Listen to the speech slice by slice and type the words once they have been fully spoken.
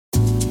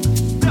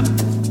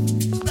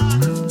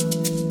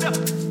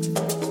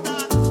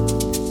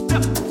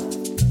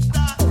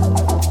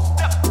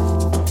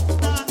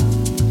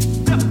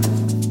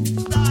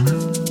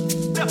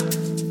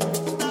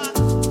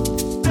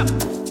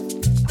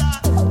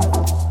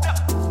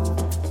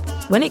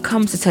When it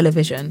comes to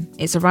television,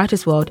 it's a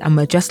writer's world and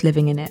we're just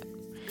living in it.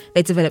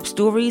 They develop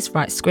stories,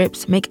 write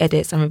scripts, make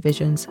edits and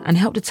revisions, and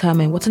help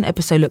determine what an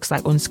episode looks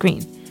like on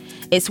screen.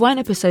 It's why an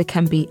episode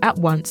can be at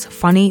once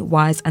funny,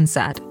 wise, and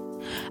sad.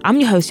 I'm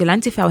your host,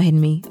 Yolante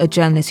Falhinmi, a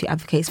journalist who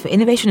advocates for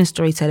innovation in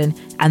storytelling,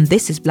 and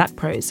this is Black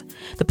Prose,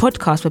 the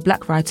podcast where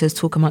Black writers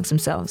talk amongst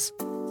themselves.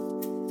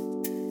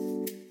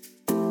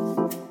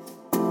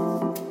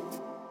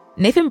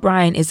 Nathan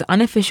Bryon is the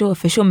unofficial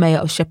official mayor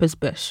of Shepherd's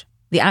Bush.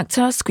 The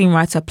actor,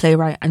 screenwriter,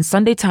 playwright, and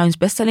Sunday Times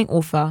bestselling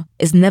author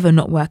is never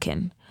not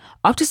working.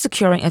 After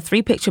securing a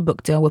 3-picture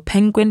book deal with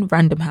Penguin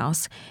Random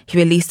House, he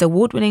released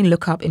award-winning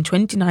Look Up in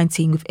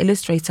 2019 with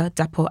illustrator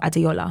Dapo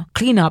Adeola,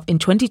 Clean Up in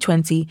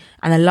 2020,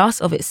 and the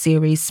last of its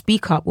series,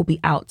 Speak Up, will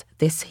be out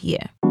this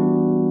year.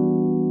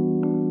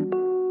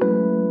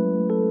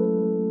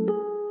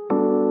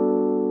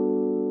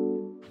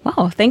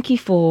 Wow, thank you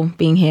for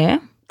being here.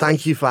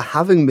 Thank you for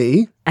having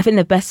me. I think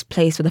the best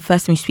place for the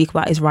first thing we speak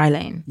about is Rye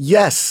Lane.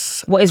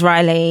 Yes. What is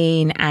Rye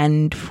Lane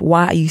and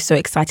why are you so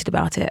excited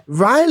about it?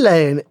 Rye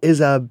Lane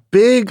is a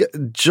big,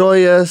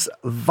 joyous,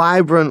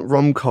 vibrant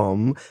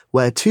rom-com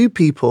where two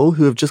people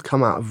who have just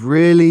come out of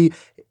really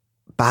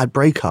bad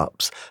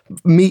breakups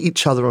meet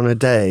each other on a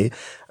day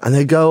and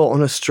they go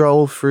on a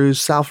stroll through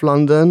South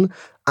London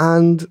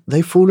and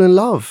they fall in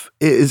love.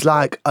 It is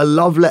like a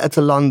love letter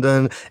to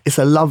London. It's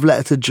a love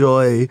letter to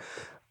joy.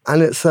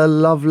 And it's a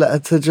love letter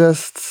to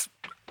just...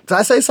 Did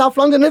I say South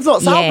London? It's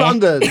not South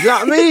London. Do you know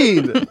what I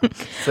mean?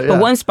 So, yeah. But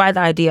what inspired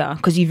the idea?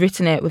 Because you've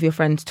written it with your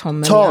friend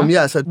Tom.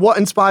 Yeah. So what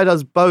inspired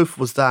us both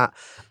was that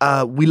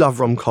we love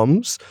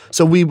rom-coms.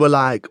 So we were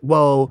like,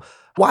 well,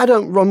 why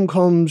don't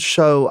rom-coms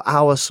show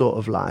our sort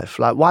of life?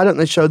 Like, why don't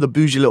they show the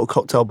bougie little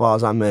cocktail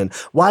bars I'm in?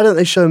 Why don't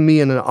they show me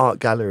in an art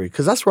gallery?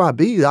 Because that's where I'll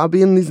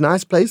be in these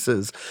nice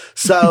places.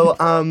 So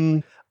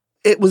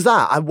it was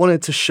that. I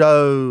wanted to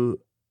show...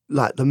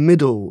 like the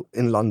middle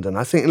in London.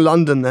 I think in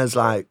London there's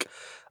like,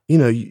 you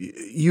know,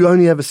 you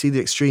only ever see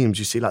the extremes.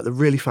 You see like the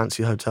really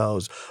fancy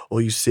hotels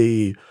or you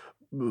see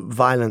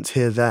violence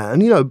here, there.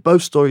 And, you know,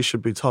 both stories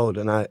should be told.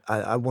 And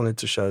I wanted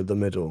to show the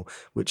middle,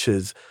 which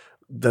is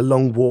the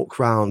long walk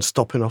round,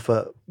 stopping off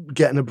at,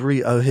 getting a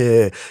burrito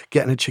here,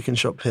 getting a chicken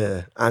shop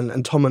here.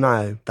 And Tom and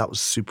I, that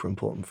was super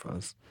important for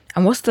us.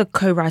 And what's the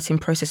co-writing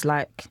process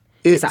like?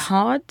 Is that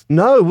hard?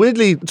 No,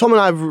 weirdly, Tom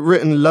and I have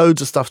written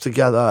loads of stuff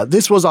together.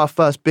 This was our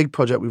first big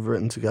project we've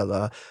written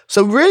together.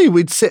 So really,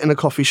 we'd sit in a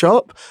coffee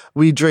shop,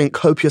 we'd drink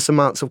copious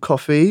amounts of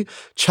coffee,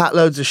 chat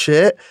loads of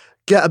shit,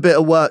 get a bit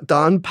of work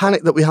done,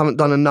 panic that we haven't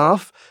done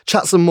enough,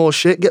 chat some more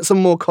shit, get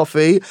some more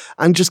coffee,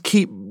 and just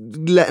keep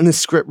letting this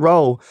script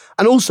roll.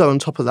 And also on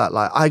top of that,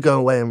 like I go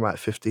away and write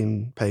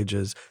 15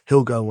 pages,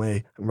 he'll go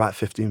away and write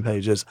 15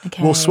 pages.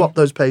 Okay. We'll swap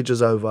those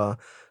pages over.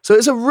 So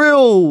it's a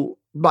real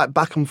like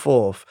back and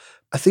forth.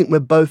 I think we're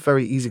both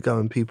very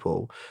easygoing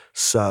people.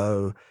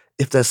 So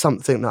if there's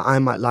something that I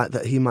might like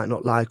that he might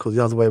not like or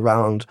the other way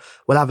around,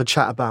 we'll have a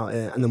chat about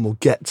it and then we'll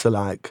get to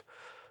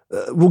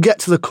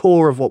the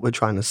core of what we're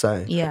trying to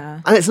say.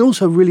 Yeah. And it's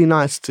also really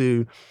nice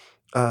to,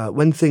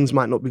 when things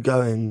might not be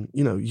going,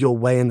 you know, your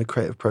way in the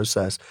creative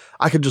process,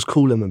 I could just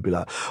call him and be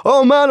like,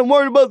 oh man, I'm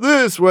worried about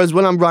this. Whereas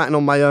when I'm writing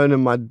on my own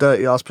in my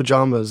dirty ass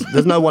pajamas,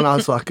 there's no one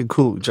else I can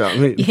call. Do you know what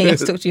I mean? Yeah, you have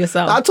to talk to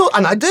yourself.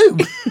 And I do.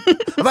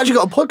 I've actually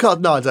got a podcast.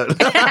 No, I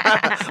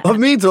don't. Of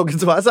me talking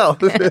to myself.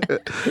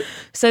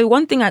 So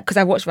one thing, because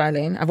I watched Rye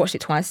Lane, I've watched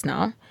it twice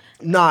now.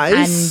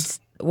 Nice.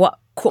 And what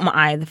caught my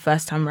eye the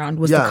first time around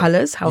was the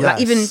colours. How like,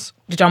 even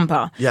the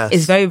jumper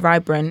is very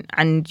vibrant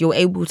and you're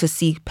able to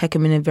see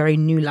Peckham in a very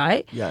new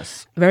light.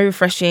 Yes. Very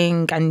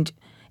refreshing and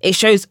it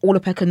shows all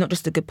of Peckham, not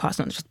just the good parts,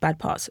 not just bad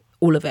parts,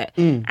 all of it.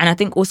 And I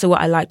think also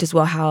what I liked as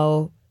well,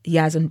 how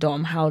Yaz and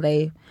Dom, how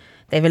their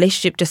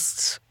relationship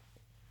just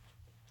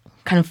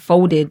kind of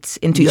folded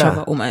into each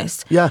other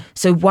almost. Yeah.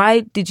 So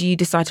why did you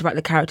decide to write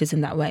the characters in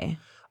that way?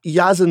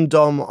 Yaz and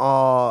Dom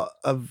are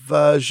a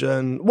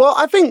version... Well,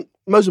 I think,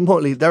 most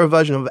importantly, they're a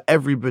version of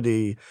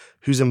everybody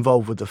who's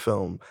involved with the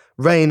film.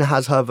 Rain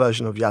has her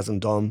version of Yaz and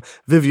Dom.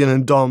 Vivian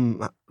and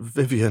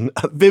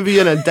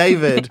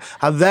David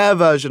have their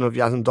version of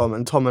Yaz and Dom,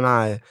 and Tom and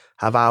I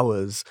have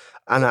ours.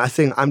 And I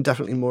think I'm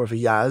definitely more of a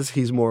Yaz.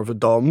 He's more of a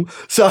Dom.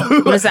 So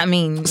what does that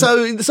mean?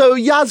 So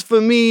Yaz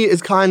for me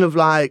is kind of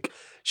like...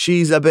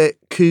 She's a bit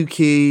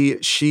kooky.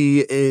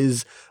 She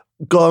is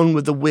gone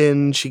with the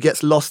wind. She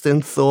gets lost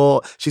in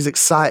thought. She's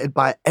excited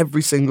by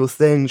every single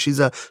thing. She's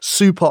a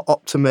super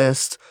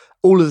optimist.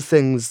 All of the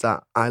things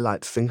that I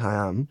like to think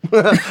I am.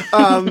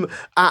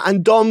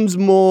 And Dom's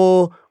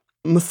more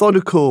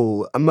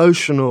methodical,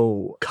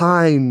 emotional,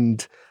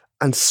 kind,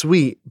 and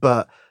sweet,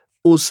 but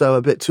also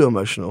a bit too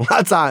emotional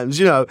at times,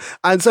 you know.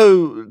 And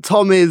so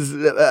Tom is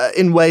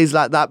in ways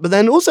like that. But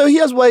then also he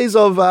has ways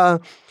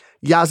of...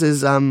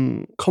 Yaz's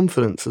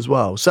confidence as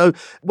well. So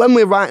when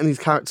we're writing these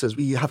characters,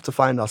 we have to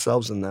find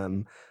ourselves in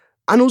them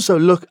and also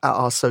look at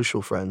our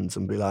social friends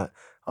and be like,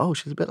 oh,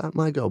 she's a bit like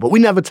my girl. But we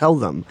never tell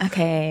them.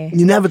 Okay.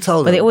 You never tell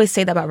them. But they always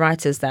say that about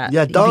writers that...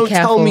 Yeah, don't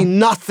tell me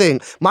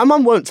nothing. My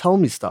mum won't tell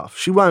me stuff.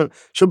 She'll be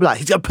like,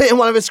 he's going to put it in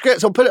one of his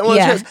scripts or put it in one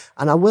of his scripts.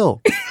 And I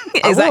will.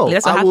 Exactly,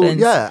 that's what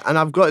happens. Yeah,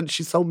 and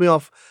she sold me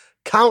off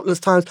countless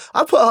times.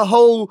 I put her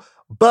whole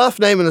birth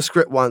name in a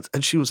script once,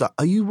 and she was like,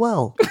 "Are you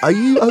well? Are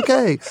you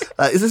okay?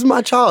 Is this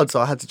my child?" So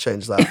I had to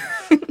change that.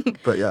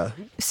 But yeah.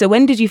 So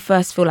when did you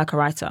first feel like a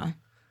writer?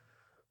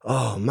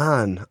 Oh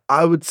man,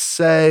 I would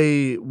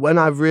say when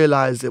I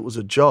realized it was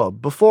a job.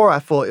 Before I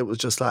thought it was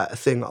just like a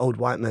thing old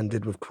white men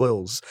did with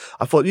quills.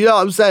 I thought, you know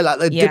what I'm saying? Like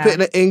they dip it in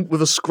the ink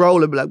with a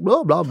scroll and be like,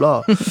 blah, blah,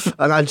 blah.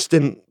 And I just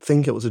didn't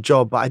think it was a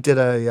job. But I did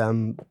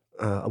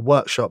a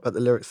workshop at the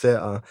Lyric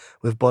Theatre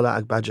with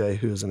Bola Agbaje,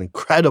 who's an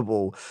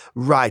incredible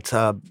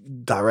writer,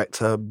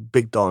 director,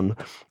 Big Don,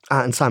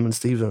 and Simon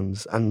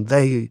Stevens. And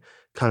they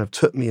kind of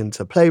took me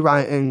into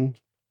playwriting,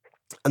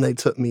 and they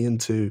took me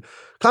into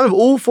kind of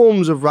all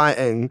forms of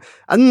writing.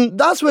 And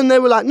that's when they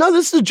were like, no,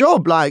 this is a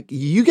job. Like,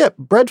 you get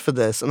bread for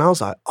this. And I was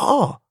like,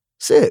 oh,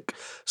 sick.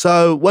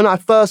 So when I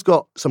first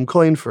got some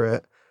coin for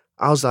it,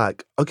 I was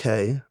like,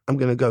 okay, I'm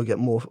going to go get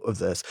more of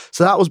this.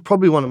 So that was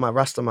probably one of my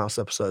Rasta Mouse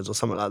episodes or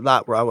something like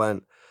that, where I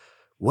went,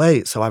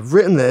 wait, so I've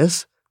written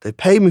this, they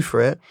paid me for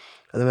it,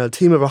 and then a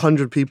team of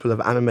 100 people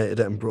have animated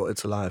it and brought it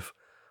to life.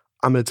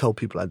 I'm going to tell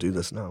people I do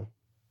this now.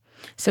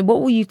 So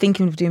what were you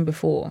thinking of doing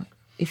before,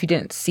 if you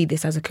didn't see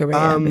this as a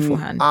career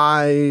beforehand?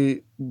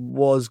 I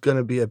was going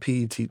to be a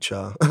PE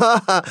teacher,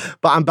 but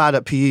I'm bad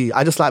at PE.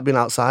 I just like being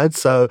outside.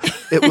 So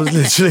it was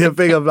literally a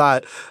thing of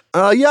like,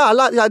 yeah, I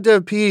like the idea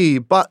of PE.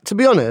 But to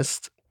be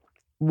honest,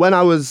 when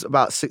I was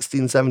about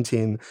 16,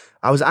 17,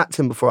 I was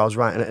acting before I was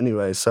writing it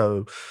anyway.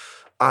 So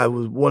I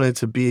wanted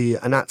to be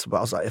an actor, but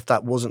I was like, if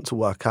that wasn't to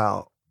work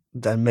out,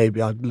 then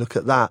maybe I'd look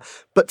at that.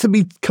 But to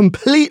be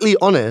completely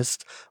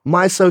honest,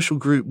 my social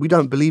group, we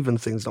don't believe in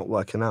things not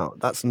working out.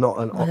 That's not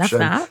an option.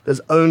 There's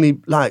only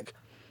like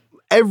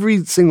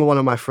every single one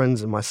of my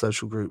friends in my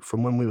social group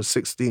from when we were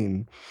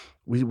 16,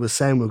 we were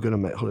saying we were going to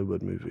make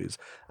Hollywood movies.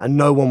 And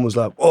no one was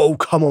like, oh,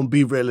 come on,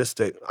 be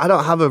realistic. I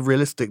don't have a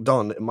realistic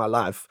Don in my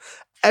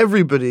life.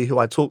 Everybody who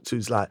I talk to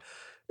is like,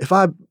 if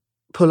I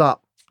pull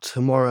up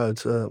tomorrow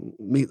to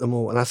meet them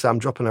all and I say I'm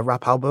dropping a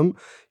rap album,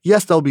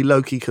 yes, they'll be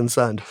low-key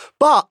concerned,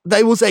 but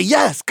they will say,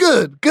 yes,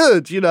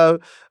 good, you know,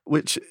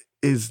 which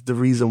is the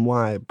reason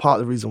why, part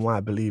of the reason why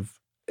I believe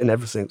in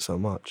everything so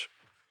much.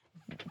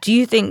 Do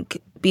you think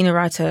being a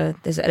writer,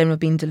 there's an element of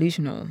being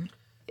delusional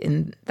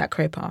in that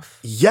career path?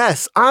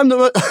 Yes, I'm the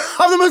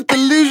most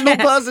delusional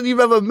person you've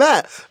ever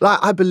met. Like,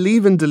 I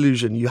believe in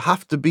delusion. You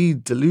have to be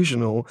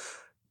delusional.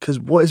 Because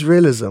what is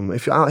realism?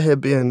 If you're out here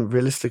being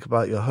realistic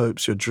about your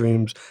hopes, your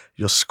dreams,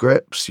 your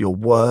scripts, your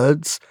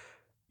words,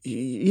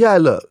 yeah,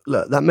 look,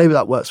 maybe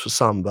that works for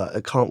some, but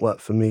it can't work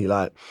for me.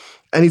 Like,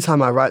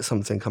 anytime I write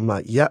something, I'm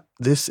like, yep,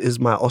 this is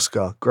my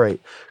Oscar. Great,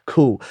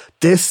 cool.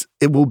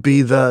 It will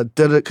be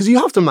because you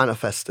have to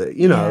manifest it,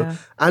 you know? Yeah.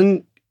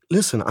 And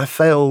listen, I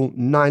fail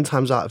 9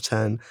 times out of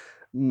 10.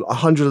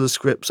 100 of the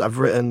scripts I've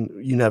written,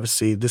 you never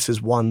see. This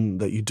is one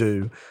that you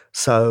do.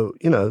 So,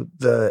 you know,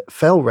 the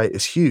fail rate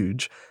is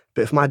huge.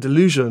 But if my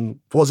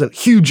delusion wasn't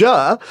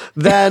huger,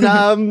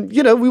 then,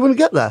 you know, we wouldn't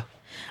get there.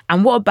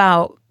 And what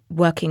about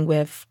working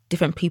with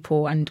different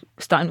people and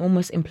starting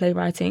almost in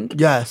playwriting?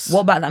 Yes. What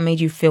about that made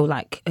you feel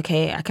like,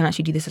 okay, I can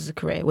actually do this as a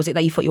career? Was it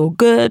that you thought you were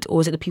good, or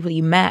was it the people that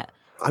you met?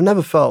 I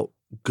never felt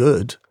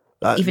good.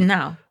 Like, even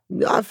now?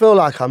 I feel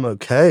like I'm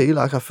okay.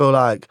 Like, I feel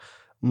like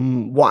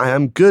what I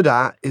am good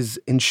at is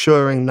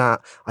ensuring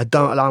that I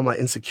don't allow my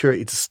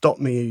insecurity to stop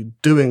me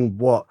doing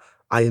what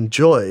I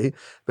enjoy.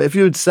 But if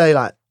you would say,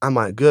 like, am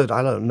I good?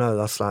 I don't know.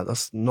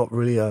 That's not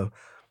really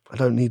I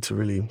don't need to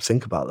really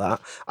think about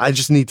that. I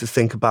just need to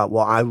think about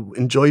what I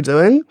enjoy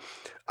doing.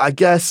 I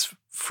guess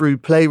through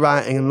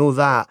playwriting and all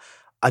that,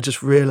 I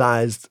just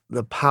realized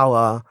the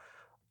power.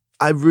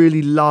 I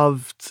really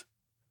loved,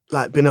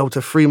 like, being able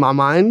to free my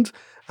mind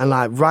and,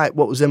 like, write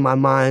what was in my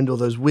mind, or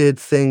those weird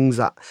things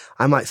that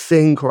I might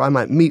think, or I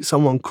might meet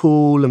someone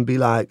cool and be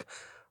like,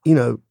 you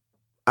know,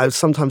 I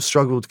sometimes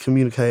struggle to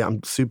communicate.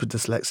 I'm super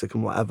dyslexic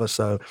and whatever,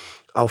 so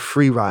I'll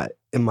free write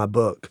in my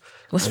book.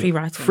 What's free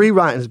writing? Free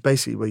writing is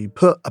basically where you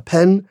put a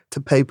pen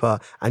to paper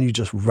and you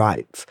just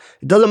write.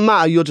 It doesn't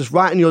matter. You're just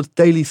writing your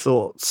daily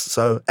thoughts.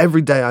 So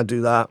every day I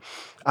do that.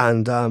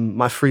 And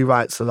my free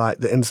writes are like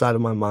the inside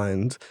of my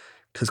mind,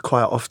 because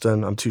quite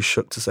often I'm too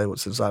shook to say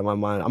what's inside my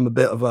mind. I'm a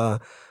bit of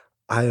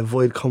I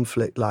avoid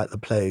conflict like the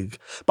plague,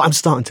 but I'm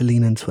starting to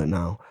lean into it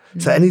now.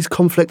 So any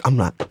conflict, I'm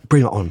like,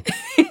 bring it on.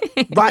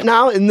 Right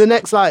now, in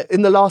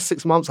the last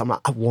 6 months, I'm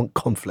like, I want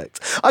conflict.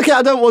 Okay,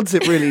 I don't want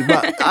it really,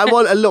 but I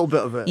want a little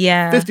bit of it.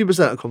 Yeah.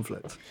 50% of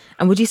conflict.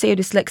 And would you say your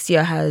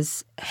dyslexia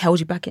has held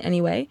you back in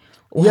any way?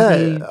 Or yeah.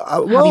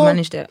 have you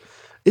managed it?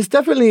 It's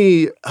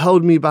definitely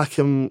held me back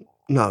in...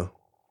 No,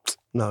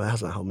 it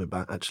hasn't held me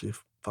back, actually.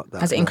 Fuck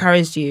that. Has it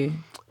encouraged you?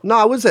 No,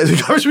 I wouldn't say it's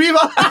encouraged me,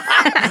 but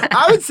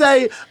I would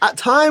say at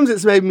times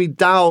it's made me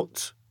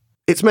doubt,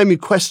 it's made me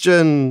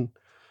question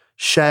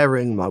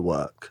sharing my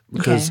work.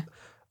 Because,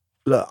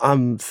 look,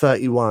 I'm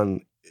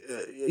 31,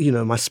 you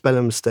know, my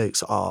spelling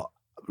mistakes are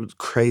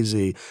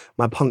crazy.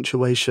 My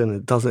punctuation,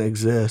 it doesn't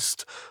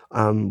exist.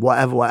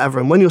 Whatever.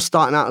 And when you're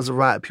starting out as a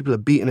writer, people are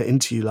beating it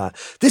into you like,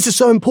 this is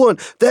so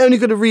important. They're only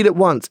going to read it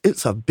once.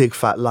 It's a big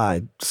fat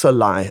lie. It's a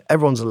lie.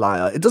 Everyone's a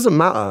liar. It doesn't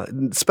matter.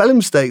 Spelling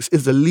mistakes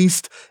is the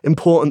least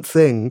important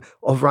thing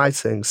of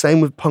writing.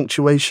 Same with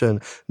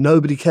punctuation.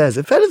 Nobody cares.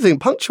 If anything,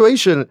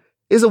 punctuation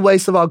is a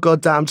waste of our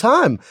goddamn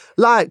time.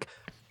 Like,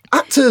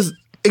 actors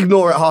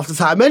ignore it half the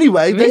time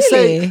anyway.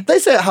 Really? They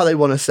say it how they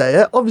want to say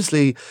it.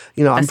 Obviously,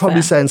 I'm That's probably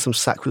fair. saying some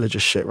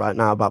sacrilegious shit right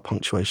now about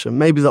punctuation.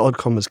 Maybe the odd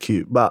comma's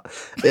cute, but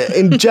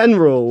in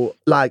general,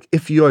 like,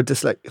 if you're a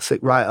dyslexic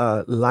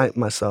writer like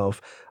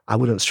myself, I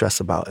wouldn't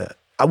stress about it.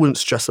 I wouldn't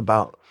stress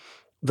about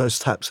those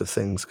types of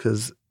things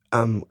because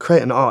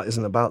creating art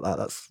isn't about that.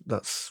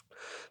 That's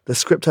there's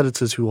script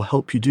editors who will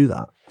help you do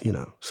that,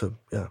 So,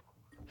 yeah.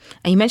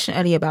 And you mentioned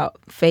earlier about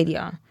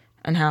failure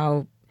and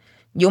how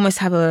you almost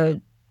have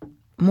a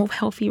more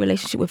healthy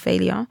relationship with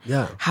failure.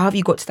 Yeah. How have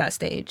you got to that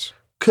stage?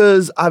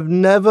 Because I've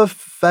never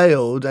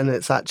failed and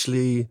it's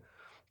actually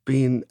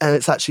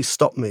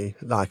stopped me.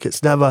 Like,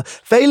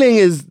 failing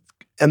is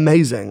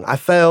amazing. I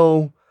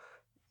fail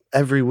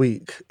every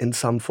week in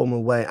some form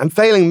of way. And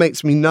failing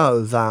makes me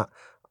know that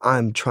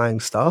I'm trying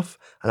stuff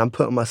and I'm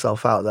putting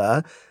myself out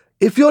there.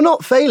 If you're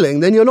not failing,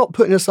 then you're not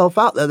putting yourself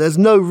out there. There's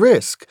no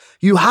risk.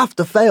 You have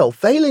to fail.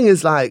 Failing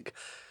is like,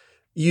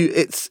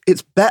 it's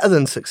better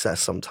than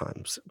success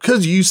sometimes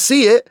because you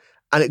see it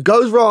and it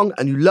goes wrong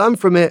and you learn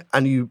from it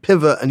and you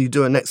pivot and you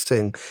do a next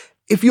thing.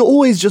 If you're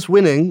always just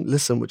winning,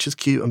 listen, which is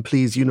cute, and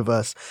please,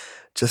 universe,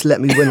 just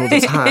let me win all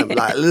the time.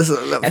 Like, listen,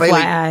 failing.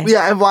 FYI.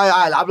 Yeah,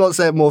 FYI. I'm not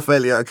saying more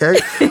failure, okay?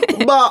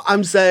 But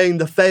I'm saying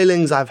the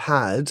failings I've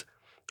had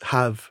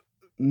have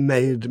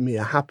made me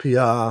a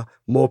happier,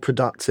 more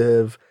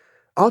productive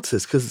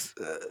artist because,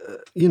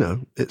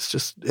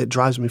 it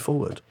drives me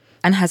forward.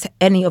 And has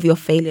any of your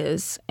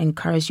failures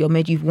encouraged you or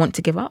made you want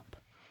to give up?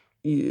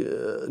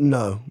 Yeah,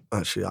 no,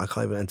 actually, I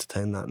can't even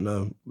entertain that.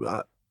 No,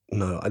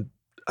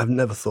 I've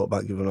never thought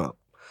about giving up,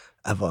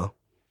 ever.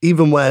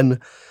 Even when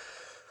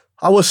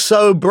I was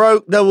so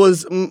broke,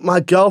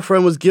 my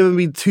girlfriend was giving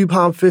me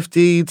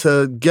 £2.50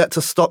 to get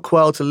to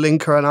Stockwell to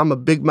link her, and I'm a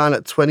big man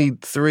at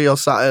 23 or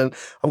something.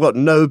 I've got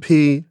no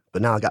P,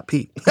 but now I got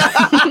P.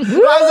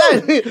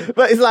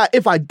 But it's like,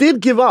 if I did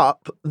give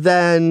up,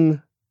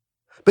 then...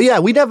 But yeah,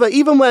 we never,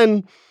 even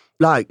when,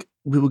 like,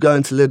 we were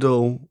going to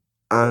Lidl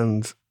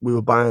and we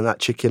were buying that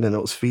chicken and it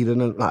was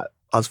feeding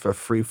us for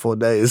 3-4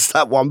 days,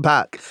 that one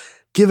pack,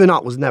 giving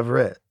up was never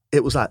it.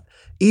 It was like,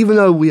 even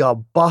though we are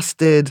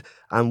busted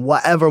and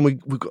whatever, and we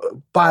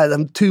buy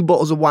them 2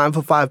 bottles of wine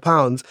for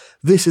 £5,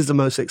 this is the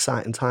most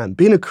exciting time.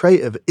 Being a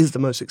creative is the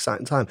most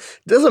exciting time.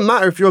 It doesn't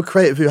matter if you're a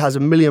creative who has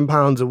 £1 million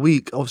a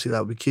week, obviously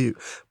that would be cute,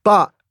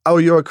 or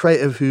you're a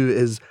creative who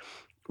is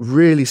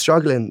really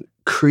struggling.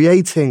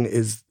 Creating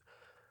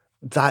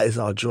that is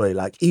our joy.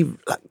 Like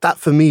that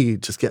for me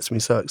just gets me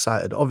so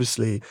excited.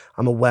 Obviously,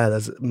 I'm aware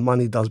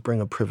money does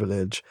bring a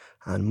privilege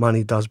and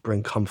money does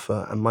bring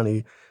comfort and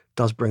money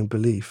does bring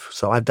belief.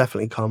 So I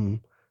definitely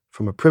come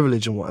from a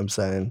privilege in what I'm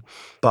saying.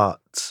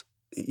 But,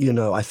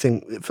 I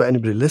think for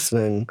anybody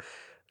listening,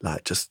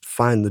 like, just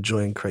find the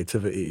joy in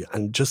creativity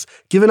and just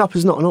giving up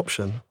is not an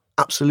option.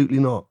 Absolutely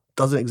not.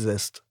 Doesn't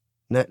exist.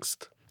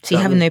 Next. So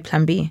you have no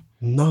plan B?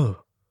 No.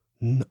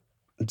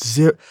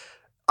 Zero.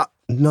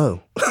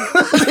 No.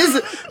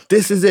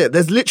 This is it.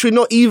 There's literally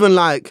not even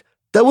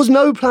there was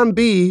no plan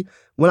B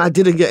when I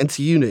didn't get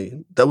into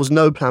uni. There was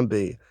no plan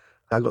B.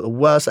 I got the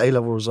worst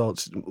A-level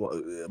results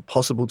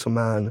possible to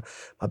man.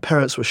 My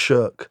parents were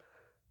shook.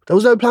 There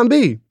was no plan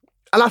B.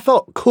 And I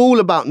felt cool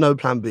about no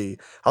plan B.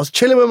 I was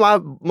chilling with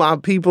my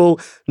people.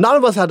 None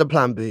of us had a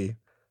plan B.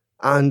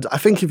 And I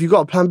think if you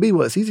got a plan B,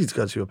 well, it's easy to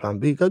go to your plan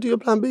B. Go do your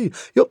plan B.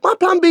 My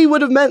plan B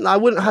would have meant that I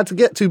wouldn't have had to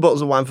get 2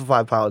 bottles of wine for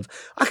 £5.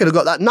 I could have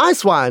got that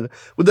nice wine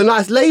with a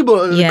nice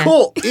label and a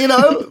cork,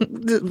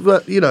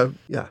 But,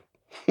 yeah.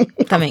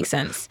 That makes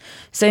sense.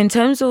 So in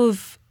terms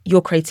of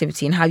your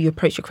creativity and how you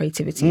approach your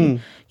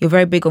creativity, you're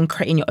very big on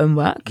creating your own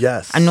work.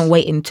 Yes. And not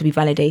waiting to be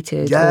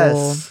validated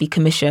or be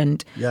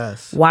commissioned.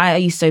 Yes. Why are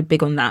you so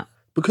big on that?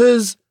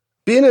 Because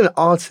being an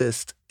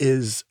artist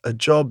is a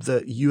job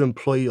that you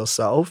employ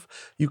yourself.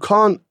 You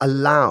can't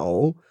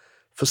allow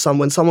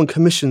when someone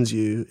commissions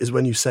you is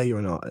when you say you're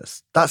an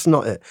artist. That's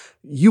not it.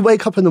 You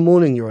wake up in the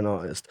morning, you're an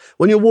artist.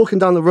 When you're walking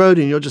down the road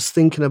and you're just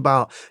thinking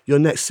about your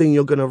next thing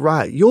you're going to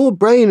write, your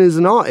brain is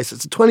an artist.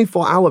 It's a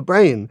 24-hour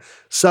brain.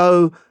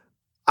 So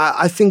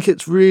I think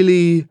it's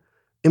really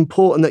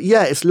important that,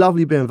 it's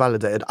lovely being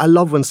validated. I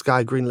love when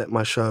Sky greenlit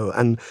my show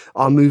and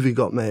our movie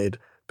got made.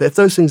 But if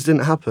those things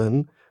didn't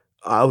happen,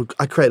 I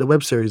created a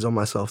web series on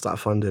myself that I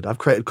funded. I've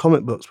created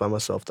comic books by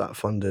myself that I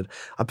funded.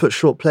 I put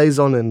short plays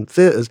on in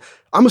theatres.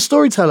 I'm a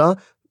storyteller.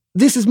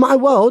 This is my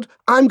world.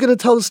 I'm going to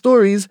tell the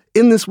stories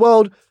in this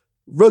world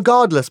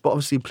regardless. But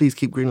obviously, please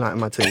keep greenlighting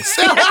my things.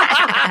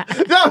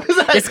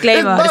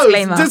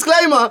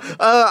 Disclaimer.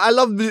 I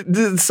love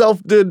the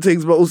self-doing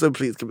things, but also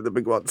please give me the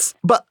big ones.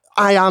 But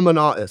I am an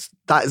artist.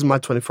 That is my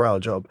 24-hour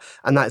job.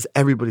 And that is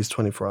everybody's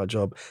 24-hour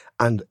job.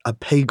 And a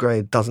pay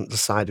grade doesn't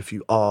decide if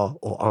you are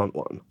or aren't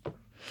one.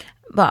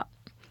 But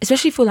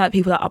especially for like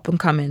people that are up and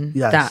coming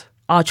Yes. that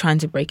are trying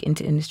to break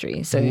into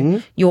industry.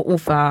 So you're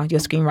author, you're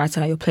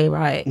screenwriter, you're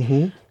playwright.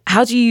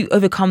 How do you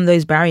overcome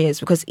those barriers?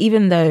 Because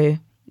even though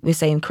we're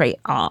saying create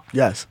art,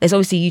 Yes. there's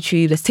obviously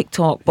YouTube, there's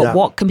TikTok, but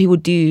what can people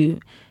do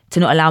to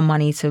not allow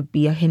money to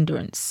be a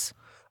hindrance?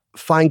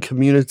 Find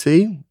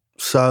community.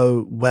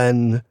 So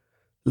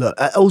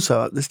look,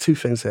 also, there's two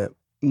things here.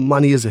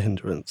 Money is a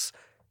hindrance.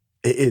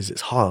 It is.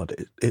 It's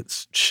hard.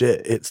 It's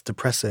shit. It's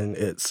depressing.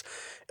 It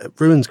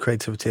ruins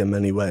creativity in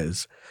many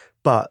ways.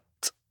 But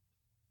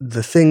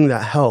the thing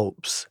that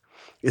helps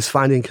is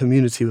finding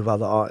community with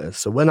other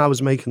artists. So when I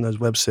was making those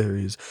web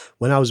series,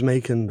 when I was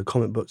making the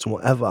comic books and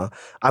whatever,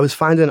 I was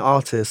finding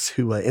artists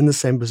who were in the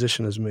same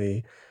position as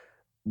me,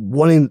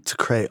 wanting to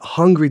create,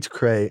 hungry to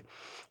create.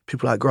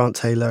 People like Grant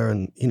Taylor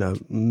and,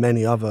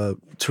 many other,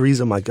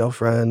 Teresa, my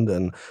girlfriend,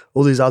 and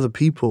all these other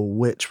people,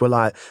 which were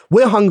like,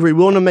 we're hungry,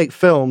 we want to make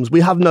films,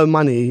 we have no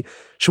money.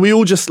 Should we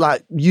all just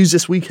like use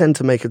this weekend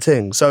to make a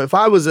thing? So if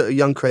I was a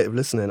young creative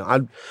listening,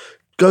 I'd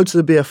go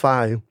to the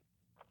BFI.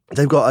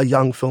 They've got a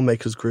young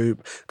filmmakers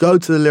group. Go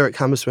to the Lyric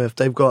Hammersmith.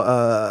 They've got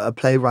a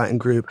playwriting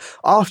group.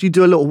 After you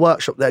do a little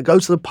workshop there, go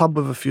to the pub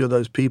with a few of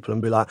those people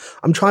and be like,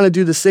 I'm trying to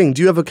do this thing.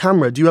 Do you have a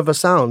camera? Do you have a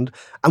sound?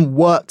 And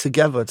work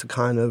together to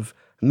kind of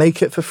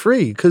make it for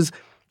free. Because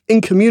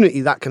in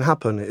community, that can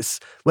happen. It's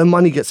when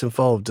money gets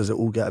involved, does it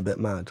all get a bit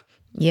mad?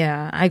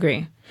 Yeah, I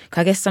agree.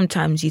 'Cause I guess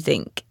sometimes you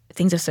think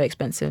things are so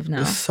expensive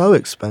now. It's so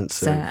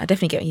expensive. So I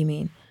definitely get what you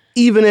mean.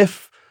 Even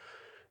if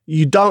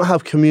you don't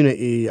have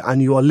community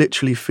and you are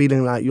literally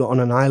feeling like you're on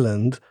an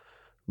island,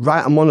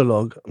 write a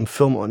monologue and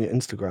film it on your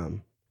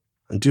Instagram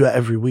and do it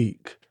every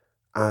week.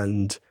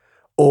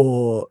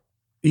 Or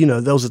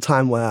there was a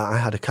time where I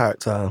had a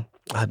character,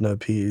 I had no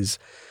P's,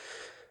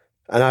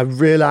 and I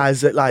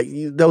realized that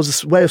there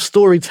was a way of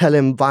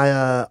storytelling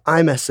via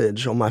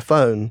iMessage on my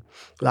phone.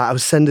 Like I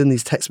was sending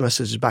these text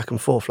messages back and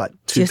forth, like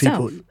two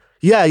people.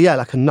 Yeah,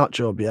 like a nut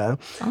job, yeah.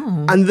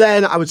 Oh. And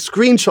then I would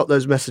screenshot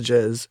those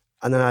messages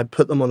and then I'd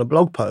put them on a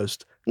blog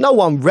post. No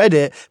one read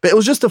it, but it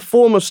was just a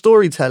form of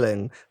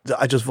storytelling that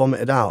I just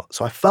vomited out.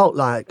 So I felt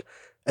like,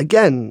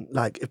 again,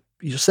 like if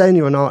you're saying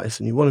you're an artist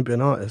and you want to be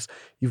an artist,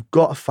 you've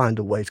got to find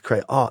a way to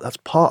create art. That's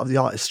part of the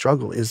artist's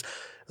struggle, is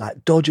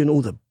like dodging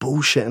all the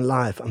bullshit in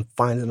life and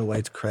finding a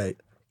way to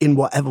create in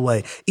whatever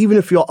way. Even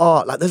if your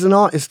art, like there's an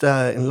artist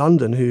in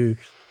London who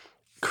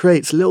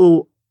creates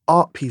little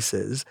art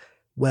pieces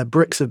where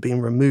bricks have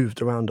been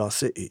removed around our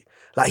city.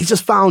 Like he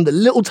just found a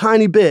little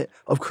tiny bit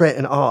of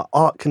creating art.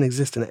 Art can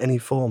exist in any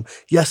form.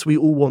 Yes, we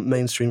all want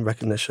mainstream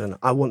recognition.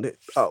 I want it.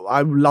 Oh,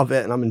 I love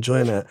it and I'm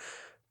enjoying it.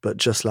 But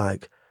just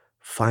like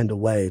find a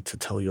way to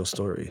tell your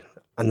story,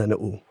 and then it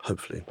will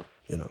hopefully,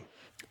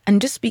 And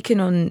just speaking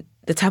on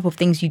the type of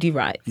things you do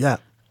write. Yeah.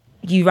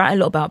 You write a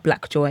lot about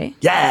Black joy.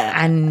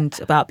 Yeah. And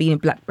about being a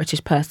Black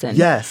British person.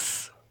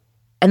 Yes.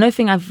 Another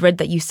thing I've read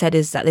that you said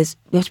is that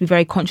we have to be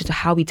very conscious of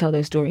how we tell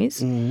those stories.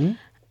 Mm-hmm.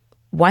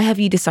 Why have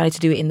you decided to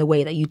do it in the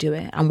way that you do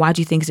it? And why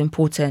do you think it's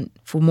important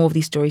for more of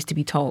these stories to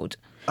be told?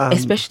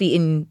 Especially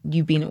in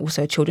you being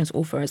also a children's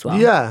author as well.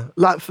 Yeah.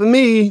 Like for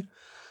me,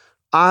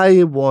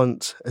 I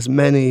want as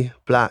many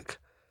Black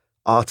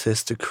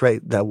artists to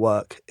create their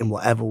work in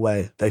whatever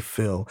way they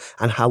feel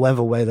and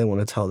however way they want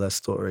to tell their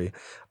story.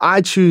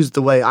 I choose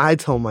the way I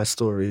tell my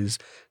stories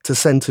to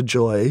center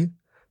joy,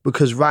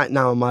 because right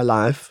now in my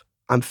life,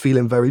 I'm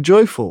feeling very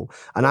joyful.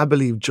 And I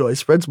believe joy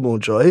spreads more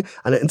joy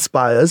and it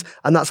inspires,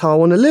 and that's how I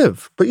want to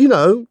live. But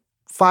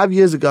 5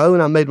 years ago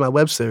when I made my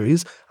web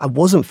series, I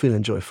wasn't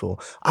feeling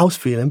joyful. I was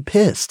feeling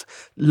pissed.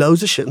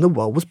 Loads of shit in the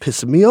world was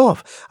pissing me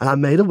off. And I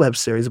made a web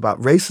series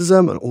about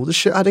racism and all the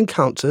shit I'd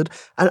encountered,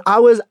 and I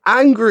was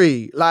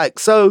angry.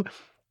 The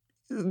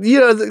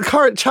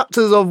current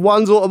chapters of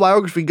one's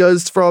autobiography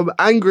goes from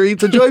angry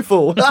to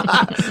joyful. Do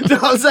you know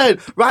what I'm saying?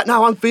 Right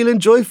now I'm feeling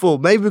joyful,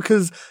 maybe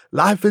because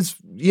life is,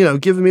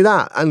 giving me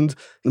that. And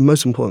the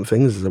most important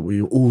thing is that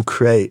we all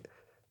create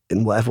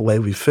in whatever way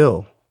we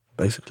feel,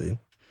 basically.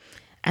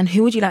 And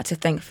who would you like to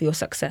thank for your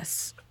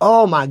success?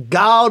 Oh my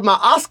God, my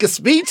Oscar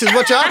speech is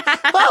what you're...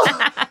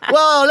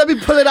 well, let me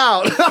pull it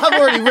out. I've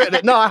already written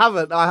it. No, I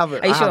haven't.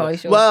 Are you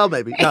sure? Well,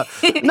 maybe. No.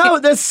 No,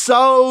 there's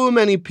so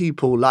many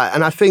people.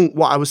 And I think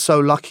what I was so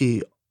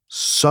lucky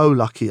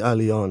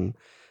early on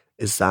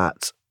is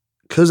that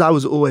because I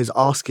was always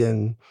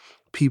asking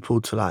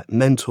people to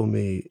mentor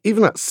me,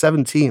 even at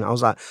 17, I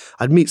was like,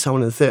 I'd meet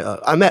someone in the theatre.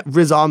 I met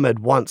Riz Ahmed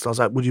once. And I was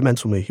like, would you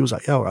mentor me? He was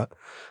like, yeah, all right.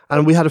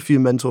 And we had a few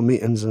mentor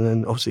meetings, and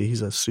then obviously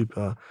he's a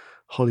super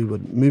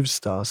Hollywood movie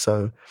star,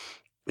 so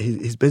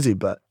he's busy,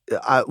 but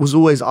I was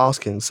always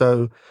asking.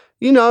 So,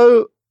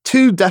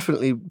 two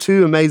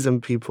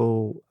amazing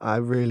people I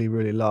really,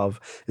 really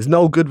love is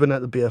Noel Goodwin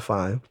at the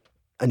BFI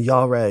and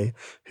Yare,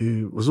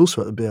 who was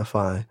also at the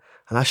BFI.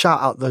 And I shout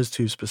out those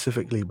two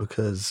specifically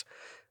because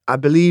I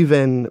believe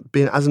in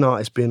being, as an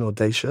artist, being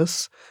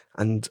audacious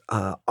and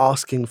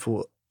asking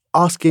for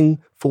asking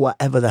for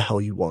whatever the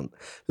hell you want.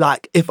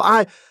 Like, if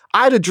I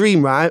had a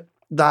dream, right,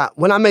 that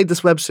when I made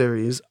this web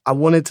series, I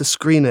wanted to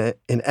screen it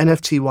in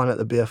NFT1 at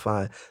the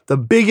BFI, the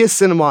biggest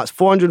cinema. It's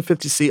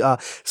 450-seater.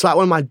 It's like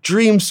one of my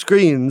dream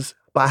screens,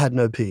 but I had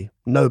no P.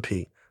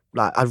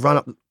 Like, I'd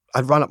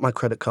run up my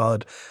credit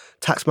card.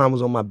 Taxman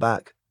was on my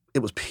back. It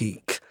was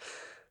peak.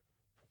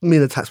 Me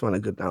and the taxman are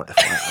good now,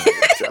 FYI.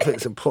 I think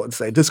it's important to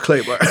say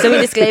disclaimer. So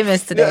many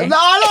disclaimers today. No.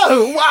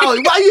 Wow.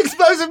 Why are you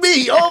exposing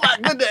me? Oh my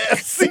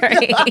goodness.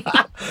 Sorry.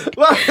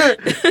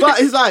 but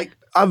it's like,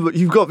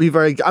 you've got me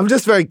I'm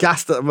just very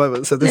gassed at the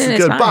moment, so this is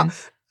good. Fine.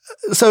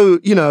 But so,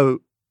 you know,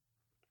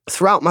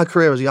 throughout my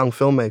career as a young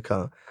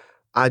filmmaker,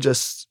 I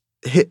just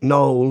hit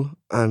Noel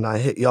and I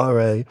hit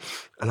Yare,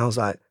 and I was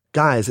like,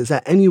 guys, is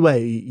there any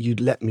way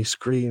you'd let me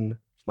screen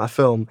my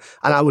film?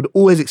 And I would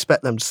always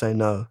expect them to say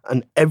no.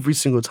 And every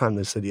single time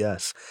they said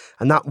yes.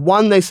 And that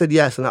one they said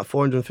yes, and that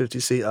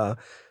 450-seater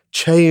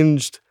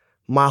changed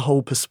my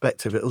whole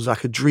perspective. It was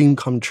like a dream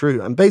come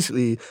true. And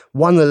basically,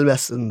 one of the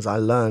lessons I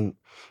learned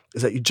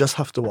is that you just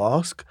have to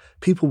ask.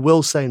 People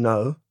will say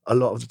no a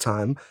lot of the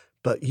time,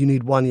 but you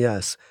need one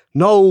yes.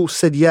 Noel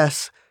said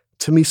yes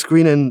to me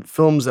screening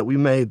films that we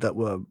made that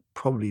were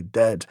probably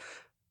dead.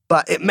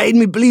 But it made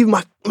me believe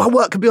my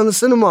work could be on the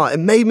cinema. It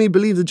made me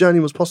believe the journey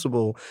was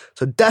possible.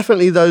 So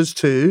definitely those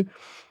two.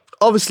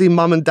 Obviously,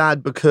 mum and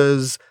dad,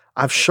 because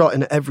I've shot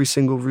in every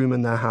single room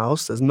in their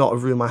house. There's not a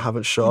room I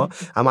haven't shot.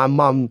 And my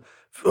mum,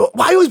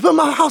 why you always put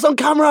my house on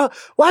camera?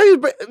 Why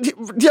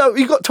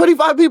you got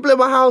 25 people in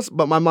my house?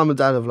 But my mum and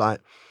dad have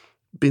like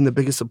been the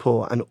biggest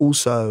support. And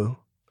also,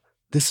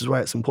 this is where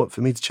it's important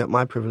for me to check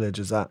my privilege,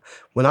 is that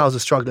when I was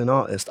a struggling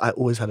artist, I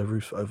always had a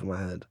roof over my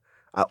head.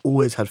 I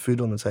always had food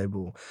on the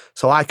table.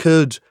 So I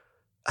could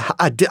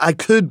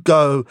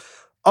go,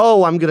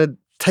 oh, I'm going to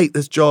take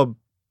this job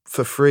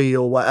for free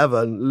or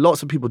whatever. And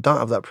lots of people don't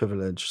have that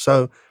privilege.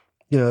 So,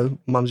 you know,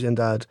 Mumsy and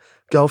Dad,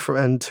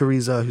 girlfriend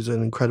Teresa, who's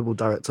an incredible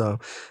director,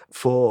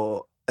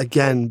 for,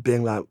 again,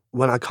 being like,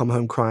 when I come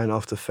home crying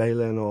after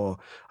failing, or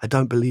I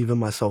don't believe in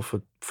myself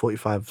for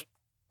 45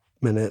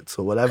 minutes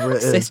or whatever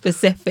it is. So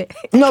specific.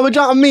 No, but you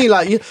know what I mean?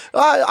 Like,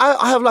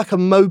 I have like a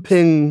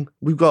moping,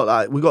 we've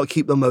got to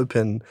keep the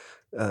moping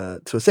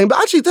to a thing. But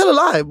actually, tell a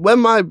lie,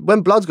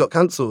 when Bloods got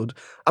cancelled,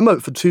 I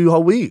moped for 2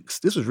 whole weeks.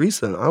 This was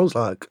recent. I was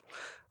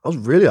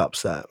really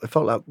upset. It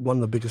felt like one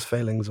of the biggest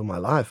failings of my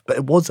life, but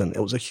it wasn't.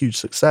 It was a huge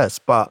success,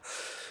 but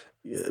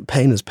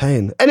pain is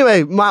pain.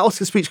 Anyway, my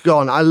Oscar speech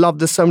gone. I love,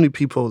 there's so many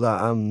people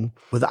that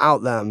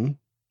without them,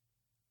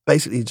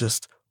 basically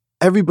just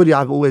everybody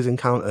I've always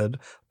encountered,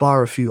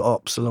 bar a few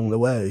ops along the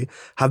way,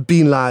 have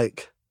been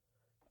like,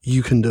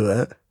 you can do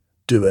it,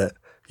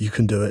 you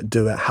can do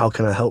it, how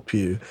can I help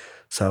you?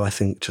 So I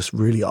think just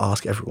really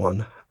ask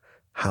everyone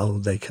how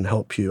they can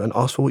help you and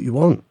ask for what you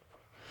want.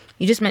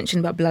 You just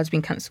mentioned about Blood's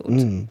being cancelled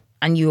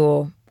and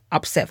you're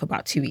upset for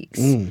about 2 weeks.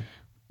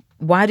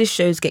 Why do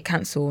shows get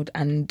cancelled,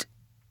 and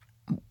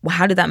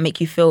how did that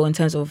make you feel in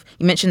terms of,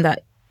 you mentioned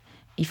that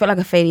you felt like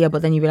a failure,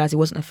 but then you realised it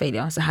wasn't a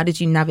failure. So how did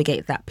you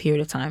navigate that period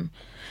of time?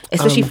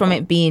 Especially from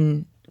it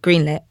being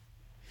greenlit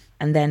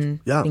and then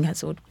being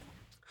cancelled.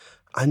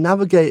 I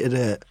navigated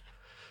it.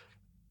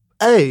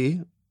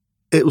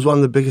 It was one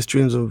of the biggest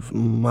dreams of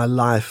my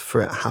life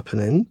for it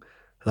happening.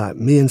 Like,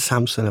 me and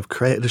Samson have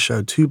created a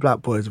show. 2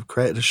 black boys have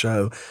created a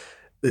show.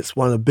 It's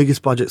one of the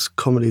biggest budgets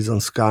comedies on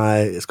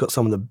Sky. It's got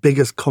some of the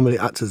biggest comedy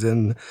actors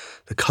in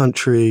the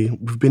country.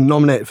 We've been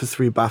nominated for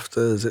 3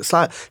 BAFTAs. It's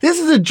like, this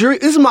is a dream.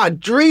 This is my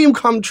dream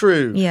come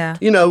true. Yeah.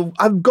 You know,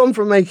 I've gone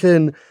from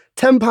making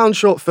 £10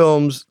 short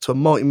films to a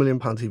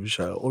multi-million-pound TV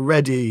show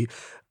already.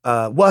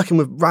 Working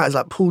with writers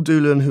like Paul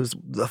Doolan, who's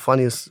the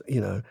funniest, you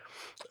know,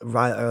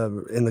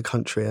 writer in the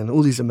country, and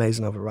all these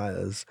amazing other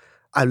writers.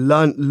 I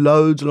learned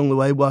loads along the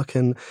way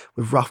working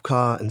with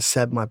Rufka and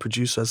Seb, my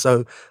producer.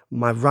 So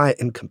my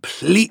writing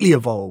completely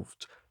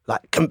evolved,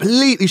 like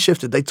completely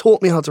shifted. They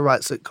taught me how to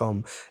write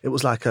sitcom. It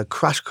was like a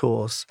crash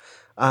course.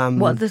 What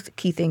are the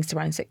key things to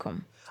writing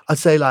sitcom? I'd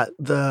say like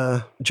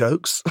the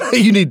jokes.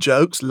 You need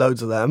jokes,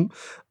 loads of them.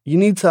 You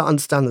need to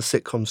understand the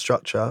sitcom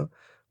structure,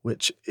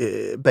 which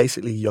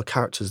basically your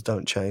characters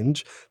don't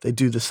change. They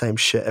do the same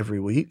shit every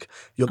week.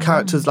 Your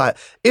characters, like,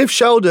 if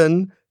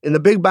Sheldon in The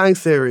Big Bang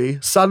Theory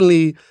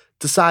suddenly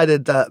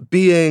decided that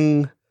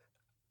being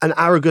an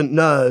arrogant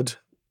nerd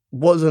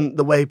wasn't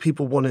the way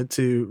people wanted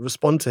to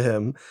respond to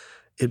him,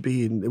 it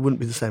wouldn't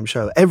be the same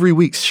show. Every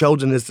week,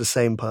 Sheldon is the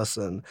same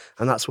person,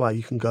 and that's why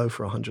you can go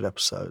for 100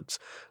 episodes.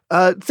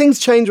 Things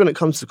change when it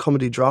comes to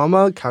comedy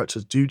drama.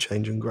 Characters do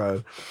change and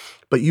grow.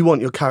 But you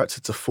want your character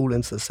to fall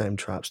into the same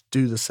traps,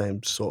 do the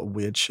same sort of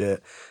weird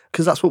shit,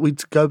 because that's what we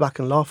go back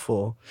and laugh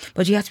for.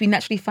 But you have to be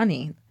naturally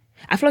funny.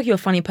 I feel like you're a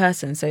funny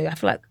person, so I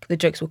feel like the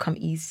jokes will come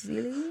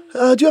easily.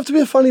 Do you have to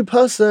be a funny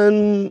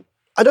person?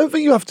 I don't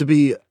think you have to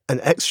be an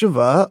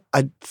extrovert.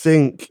 I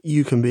think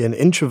you can be an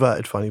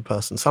introverted funny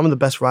person. Some of the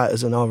best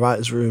writers in our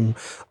writers' room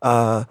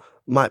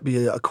might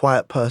be a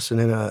quiet person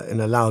in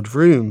a loud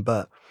room,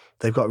 but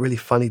they've got a really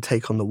funny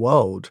take on the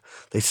world.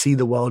 They see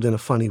the world in a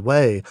funny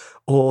way.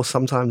 Or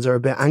sometimes they're a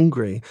bit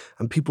angry.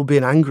 And people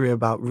being angry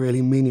about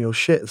really menial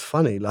shit is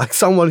funny. Like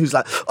someone who's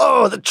like,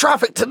 oh, the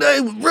traffic today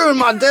ruined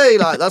my day.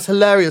 Like, that's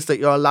hilarious that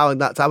you're allowing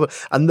that to happen.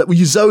 And that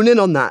you zone in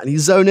on that, and you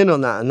zone in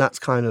on that. And that's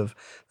kind of,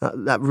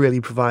 that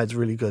really provides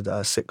really good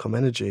sitcom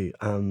energy.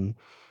 And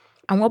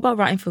what about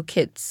writing for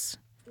kids?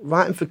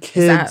 Writing for kids.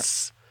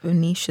 Is that a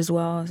niche as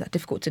well? Is that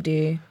difficult to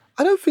do?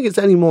 I don't think it's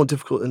any more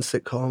difficult than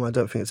sitcom. I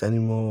don't think it's any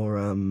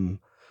more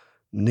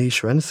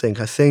niche or anything.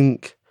 I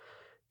think,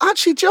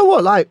 actually, do you know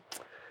what? Like,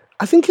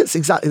 I think it's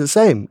exactly the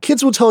same.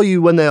 Kids will tell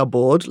you when they are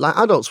bored, like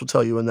adults will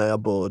tell you when they are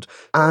bored.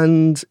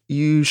 And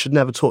you should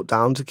never talk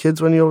down to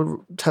kids when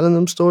you're telling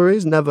them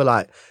stories. Never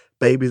like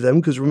baby them.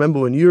 Because remember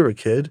when you were a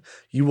kid,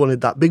 you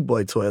wanted that big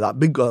boy toy, that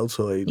big girl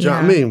toy. Do you know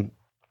what I mean?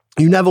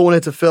 You never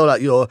wanted to feel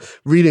like you're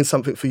reading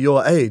something for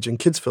your age, and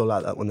kids feel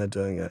like that when they're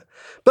doing it.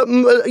 But,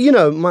 you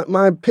know,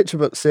 my picture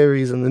book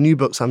series and the new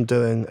books I'm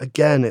doing,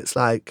 again, it's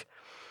like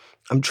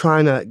I'm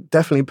trying to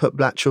definitely put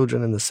Black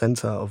children in the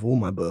center of all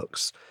my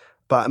books.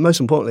 But most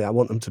importantly, I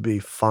want them to be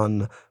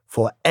fun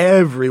for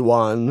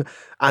everyone,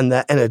 and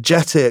they're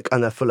energetic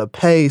and they're full of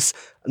pace.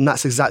 And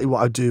that's exactly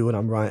what I do when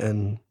I'm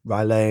writing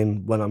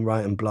Rylane, when I'm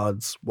writing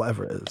Bloods,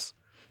 whatever it is.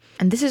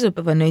 And this is a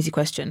bit of a nosy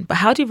question, but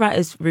how do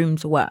writers'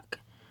 rooms work?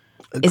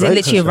 Is it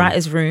literally a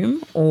writer's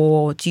room,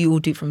 or do you all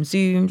do it from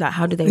Zoom? Like,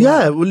 how do they work?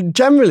 Yeah, well,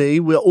 generally,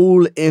 we're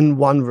all in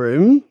one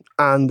room,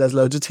 and there's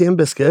loads of tea and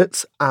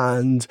biscuits,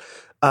 and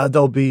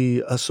there'll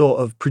be a sort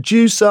of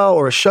producer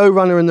or a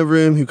showrunner in the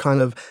room who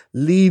kind of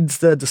leads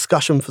the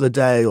discussion for the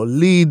day, or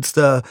leads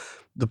the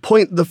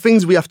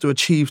things we have to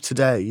achieve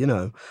today, you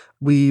know.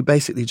 We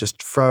basically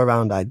just throw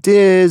around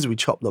ideas, we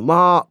chop them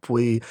up,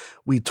 we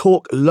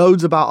talk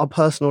loads about our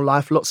personal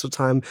life. Lots of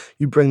time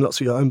you bring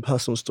lots of your own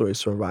personal stories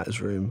to a writer's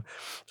room.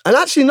 And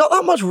actually not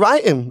that much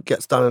writing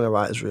gets done in a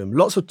writer's room.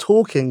 Lots of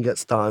talking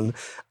gets done,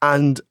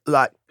 and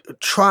like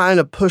trying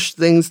to push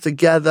things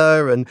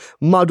together and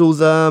muddle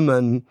them.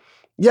 And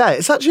yeah,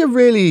 it's actually a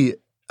really,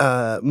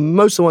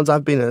 most of the ones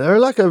I've been in, they're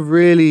like a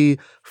really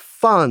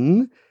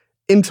fun,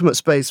 intimate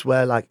space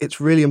where like it's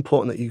really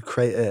important that you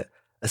create it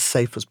as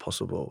safe as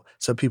possible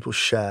so people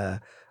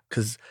share,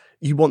 because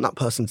you want that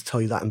person to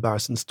tell you that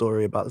embarrassing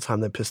story about the time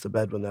they pissed the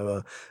bed when they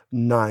were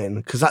 9,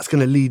 because that's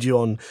going to lead you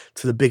on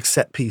to the big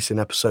set piece in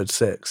episode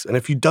 6. And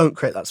if you don't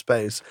create that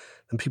space,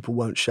 then people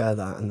won't share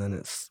that, and then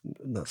it's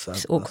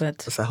awkward.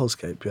 That's a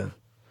hellscape, yeah.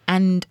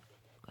 And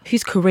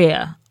whose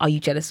career are you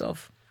jealous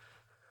of?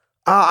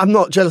 I'm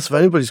not jealous of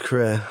anybody's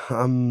career.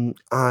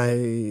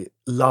 I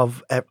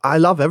love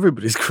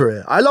everybody's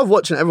career. I love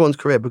watching everyone's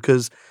career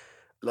because,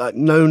 like,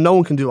 no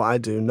one can do what I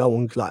do. No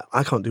one, like,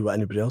 I can't do what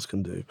anybody else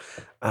can do.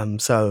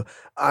 So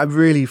I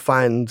really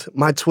find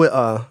my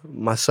Twitter,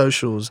 my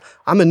socials,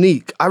 I'm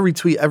unique. I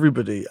retweet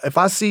everybody. If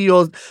I see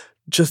you're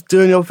just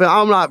doing your thing,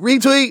 I'm like,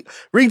 retweet.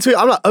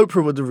 I'm like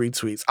Oprah with the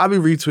retweets. I'll be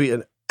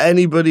retweeting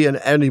anybody and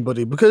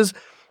anybody because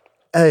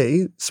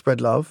A, spread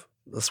love.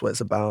 That's what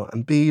it's about.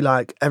 And B,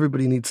 like,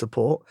 everybody needs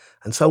support.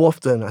 And so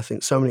often, I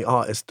think so many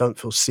artists don't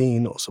feel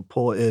seen or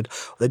supported,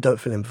 or they don't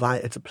feel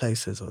invited to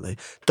places, or they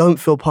don't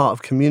feel part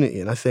of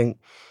community. And I think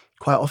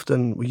quite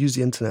often we use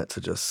the internet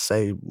to just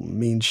say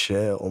mean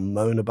shit or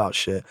moan about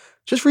shit.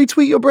 Just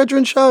retweet your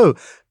brethren show.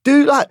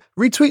 Do, like,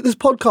 retweet this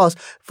podcast,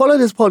 follow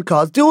this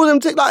podcast, do all them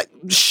things, like,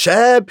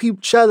 share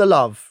the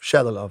love.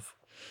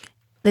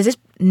 There's this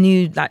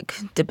new, like,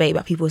 debate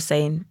about people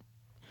saying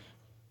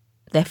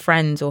their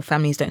friends or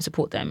families don't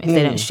support them if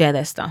they don't share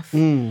their stuff.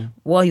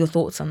 What are your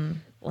thoughts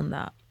on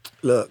that?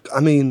 Look,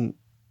 I mean,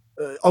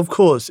 of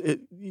course,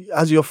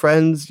 as your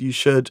friends, you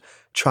should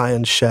try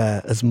and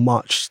share as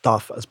much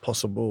stuff as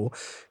possible.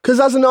 Because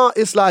as an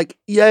artist, like,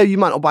 yeah, you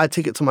might not buy a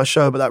ticket to my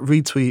show, but that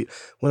retweet,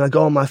 when I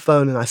go on my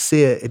phone and I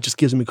see it, it just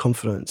gives me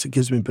confidence. It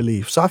gives me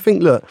belief. So I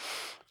think, look,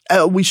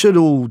 we should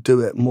all do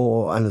it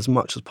more and as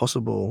much as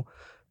possible.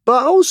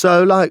 But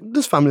also, like,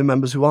 there's family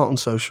members who aren't on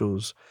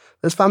socials.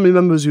 There's family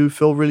members who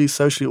feel really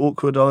socially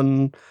awkward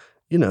on,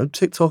 you know,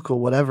 TikTok or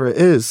whatever it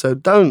is. So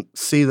don't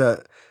see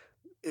that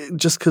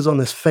just because on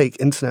this fake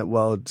internet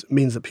world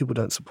means that people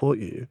don't support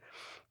you.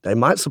 They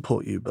might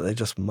support you, but they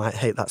just might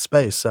hate that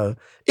space. So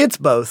it's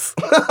both.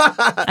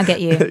 I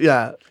get you.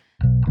 Yeah.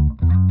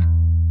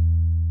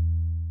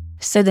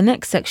 So the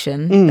next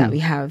section that we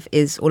have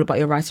is all about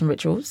your writing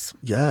rituals.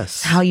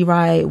 Yes. How you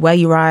write, where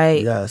you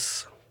write.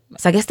 Yes.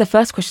 So I guess the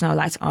first question I would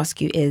like to ask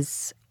you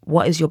is,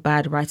 what is your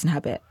bad writing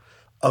habit?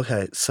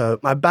 Okay, so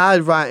my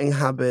bad writing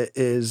habit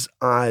is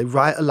I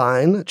write a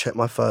line, check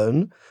my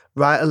phone,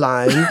 write a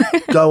line,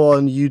 go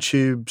on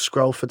YouTube,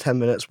 scroll for 10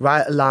 minutes,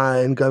 write a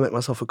line, go make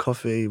myself a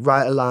coffee,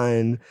 write a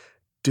line,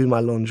 do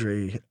my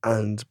laundry,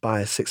 and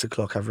by 6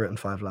 o'clock I've written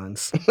 5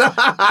 lines.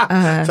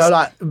 So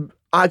like,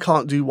 I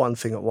can't do one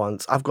thing at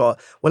once.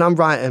 When I'm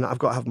writing, I've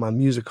got to have my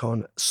music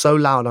on so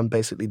loud I'm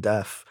basically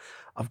deaf.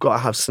 I've got to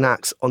have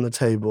snacks on the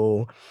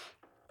table.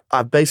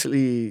 I'm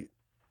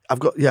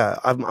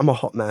a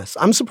hot mess.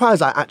 I'm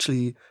surprised I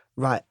actually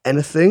write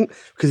anything.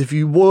 Because if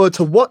you were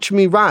to watch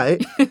me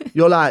write,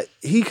 you're like,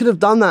 he could have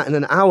done that in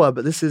an hour,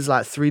 but this is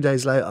like 3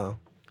 days later.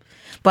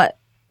 But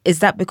is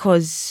that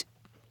because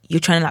you're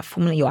trying to like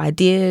formulate your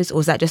ideas, or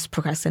is that just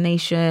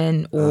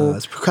procrastination? Or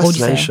it's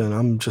procrastination.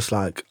 I'm just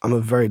like, I'm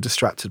a very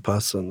distracted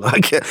person.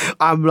 Like,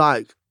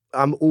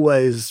 I'm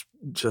always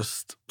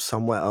just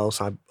somewhere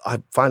else. I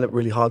find it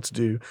really hard to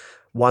do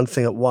one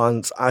thing at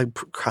once. I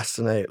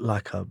procrastinate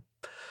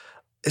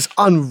it's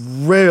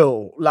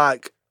unreal.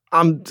 Like,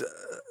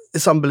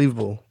 it's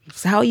unbelievable.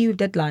 So how are you with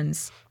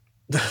deadlines?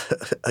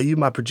 Are you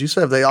my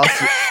producer? Have they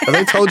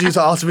told you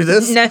to ask me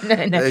this? No.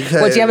 Okay.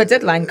 Well, do you have a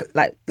deadline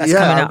like that's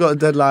coming up? Yeah, I've got a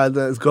deadline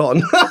that's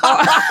gone.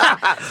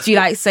 Do you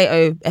like say,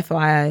 oh,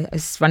 FYI,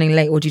 it's running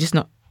late, or do you just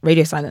not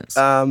radio silence?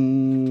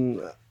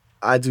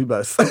 I do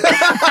both.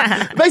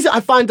 Basically,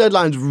 I find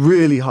deadlines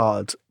really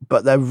hard,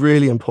 but they're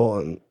really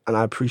important and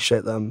I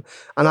appreciate them.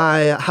 And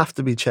I have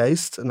to be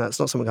chased, and that's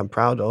not something I'm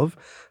proud of,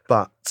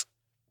 but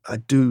I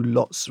do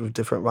lots of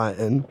different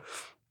writing.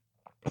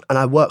 And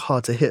I work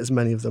hard to hit as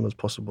many of them as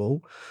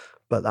possible,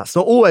 but that's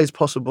not always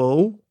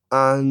possible.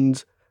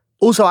 And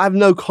also, I have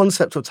no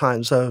concept of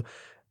time. So,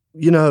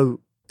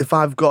 if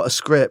I've got a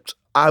script,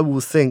 I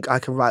will think I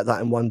can write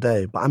that in one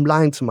day, but I'm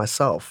lying to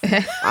myself.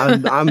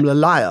 I'm a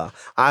liar.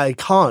 I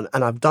can't,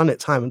 and I've done it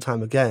time and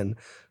time again.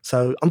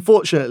 So,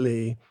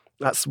 unfortunately,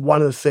 that's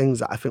one of the things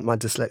that I think my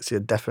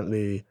dyslexia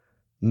definitely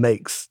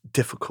makes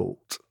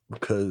difficult,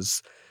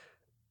 because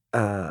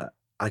I'm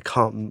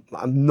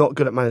not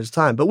good at managing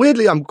time. But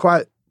weirdly, I'm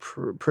quite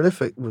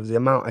prolific with the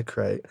amount I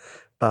create,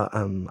 but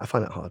I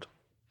find it hard.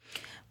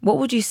 What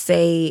would you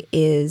say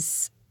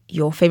is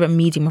your favourite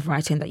medium of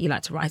writing that you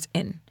like to write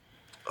in?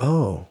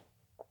 Oh,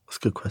 that's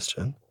a good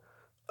question.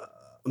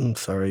 I'm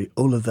sorry,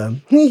 all of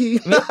them.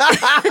 And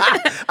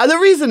the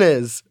reason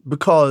is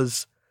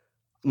because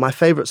my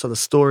favourites are the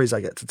stories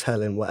I get to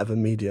tell in whatever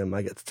medium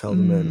I get to tell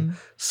them in.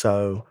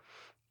 So,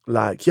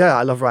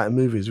 I love writing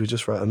movies. We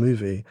just wrote a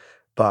movie.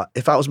 But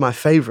if that was my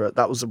favourite,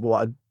 that was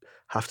what I'd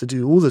have to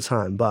do all the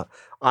time. But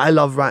I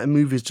love writing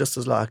movies just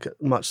as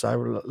much as I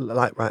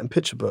like writing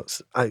picture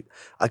books. I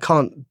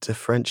can't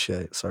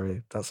differentiate.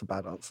 Sorry, that's a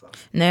bad answer.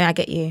 No, I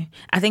get you.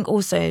 I think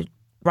also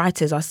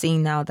writers are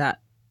seeing now that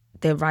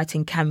their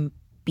writing can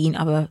be in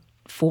other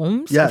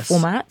forms,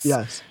 formats.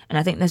 Yes. And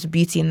I think there's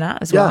beauty in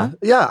that as well.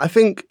 Yeah. I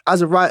think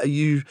as a writer,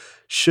 you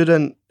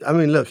shouldn't... I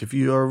mean, look, if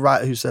you're a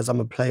writer who says, I'm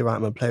a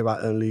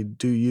playwright only,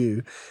 do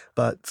you?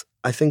 But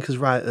I think as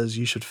writers,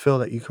 you should feel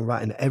that you can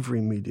write in every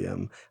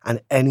medium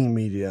and any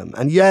medium.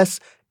 And yes,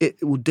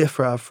 it will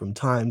differ from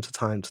time to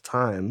time to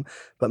time,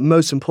 but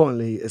most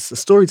importantly, it's the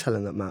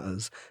storytelling that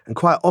matters. And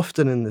quite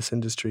often in this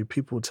industry,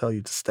 people will tell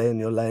you to stay in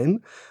your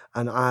lane.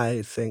 And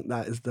I think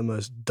that is the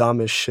most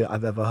dumbest shit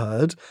I've ever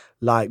heard.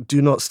 Like,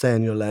 do not stay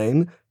in your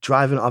lane.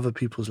 Drive in other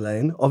people's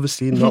lane.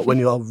 Obviously, not when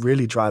you're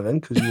really driving,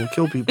 because you will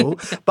kill people.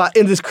 But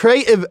in this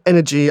creative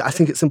energy, I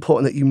think it's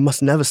important that you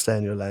must never stay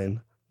in your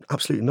lane.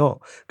 Absolutely not.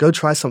 Go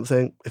try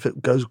something. If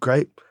it goes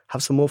great,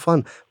 have some more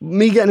fun.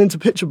 Me getting into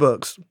picture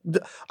books.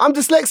 I'm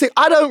dyslexic.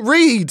 I don't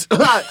read.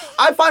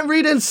 I find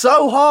reading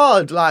so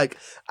hard.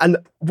 And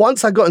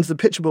once I got into the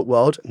picture book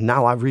world,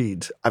 now I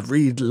read. I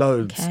read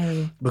loads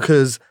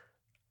because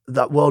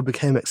that world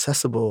became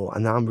accessible,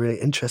 and now I'm really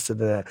interested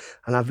in it.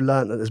 And I've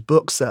learned that there's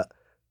books that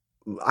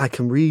I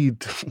can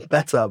read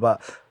better.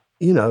 But,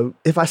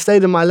 if I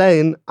stayed in my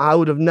lane, I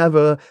would have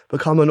never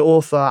become an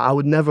author. I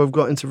would never have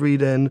got into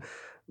reading.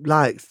 Do you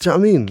know what I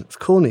mean? It's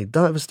corny.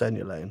 Don't ever stay in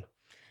your lane.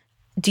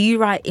 Do you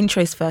write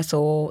intros first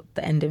or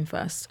the ending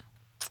first?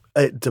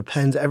 It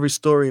depends. Every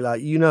story,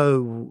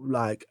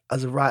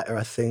 as a writer,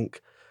 I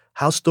think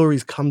how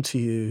stories come to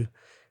you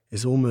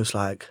is almost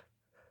like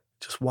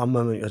just one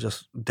moment you're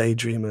just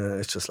daydreaming and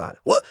it's just like,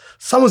 what?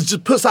 Someone's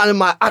just put something in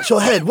my actual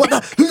head.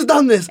 Who's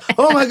done this?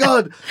 Oh my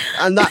God.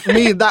 And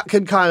that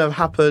can kind of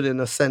happen in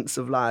a sense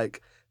of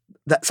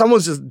that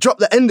someone's just dropped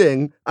the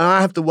ending and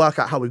I have to work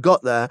out how we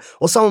got there.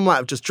 Or someone might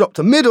have just dropped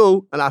a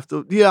middle and I have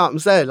to, you know what I'm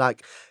saying?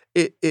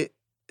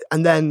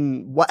 And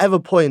then whatever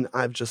point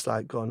I've just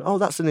gone, oh,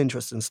 that's an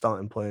interesting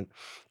starting point.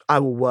 I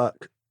will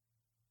work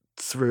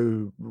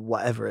through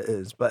whatever it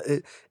is. But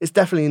it's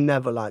definitely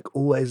never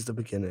always the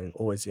beginning,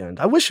 always the end.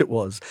 I wish it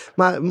was.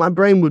 My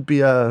brain would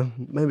be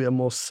maybe a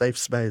more safe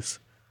space.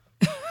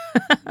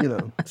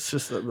 It's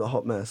just a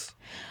hot mess.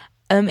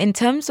 In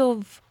terms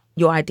of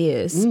your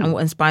ideas and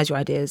what inspires your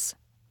ideas,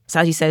 so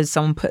as you said,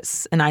 someone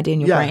puts an idea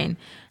in your brain.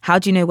 How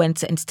do you know when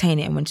to entertain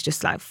it and when to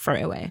just throw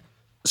it away?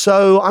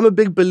 So I'm a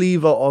big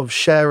believer of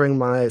sharing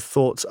my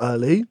thoughts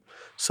early.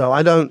 So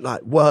I don't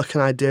work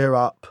an idea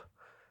up.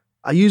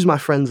 I use my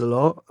friends a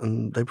lot,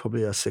 and they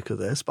probably are sick of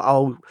this, but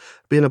I'll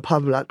be in a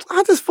pub and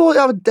I just thought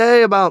the other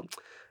day about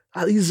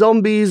these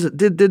zombies that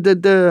did.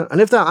 And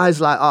if their eyes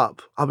light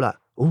up, I'll be like,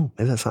 oh,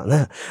 maybe there's something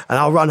there. And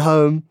I'll run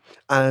home,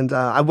 and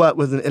I work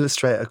with an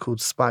illustrator called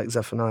Spike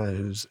Zephaniah,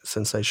 who's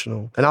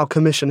sensational. And I'll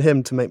commission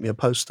him to make me a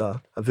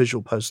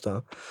visual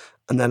poster.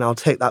 And then I'll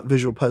take that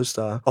visual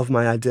poster of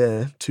my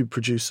idea to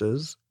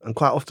producers. And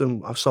quite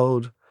often I've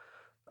sold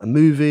a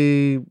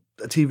movie,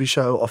 a TV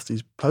show off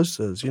these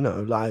posters,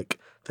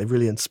 they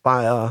really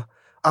inspire.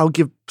 I'll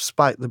give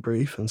Spike the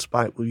brief and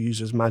Spike will use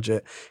his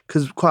magic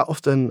because quite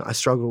often I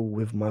struggle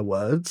with my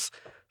words.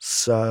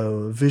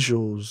 So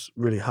visuals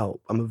really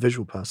help. I'm a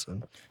visual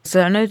person.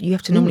 So I know you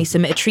have to normally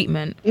submit a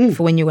treatment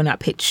for when you're going to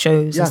pitch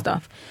shows and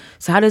stuff.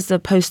 So how does the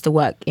poster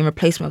work in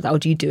replacement of that, or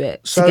do you do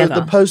it together?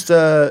 So the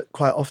poster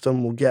quite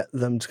often will get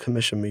them to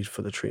commission me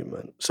for the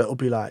treatment. So it'll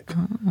be like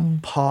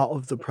part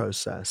of the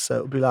process. So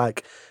it'll be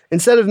like,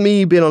 instead of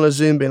me being on a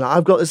Zoom being like,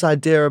 I've got this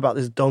idea about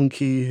this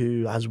donkey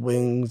who has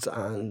wings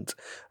and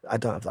I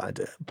don't have that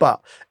idea.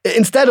 But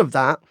instead of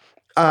that,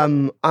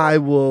 I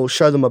will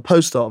show them a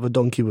poster of a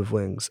donkey with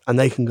wings and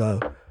they can go,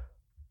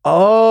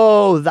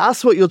 oh,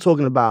 that's what you're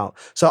talking about.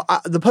 So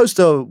the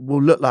poster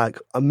will look like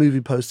a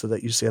movie poster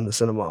that you see in the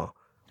cinema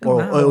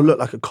or it'll look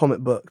like a comic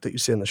book that you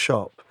see in the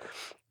shop.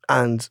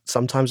 And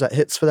sometimes that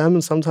hits for them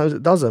and sometimes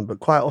it doesn't. But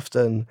quite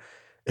often,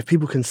 if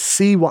people can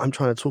see what I'm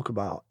trying to talk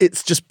about,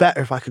 it's just better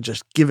if I could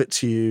just give it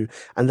to you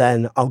and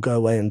then I'll go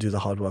away and do the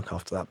hard work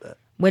after that bit.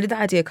 Where did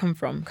that idea come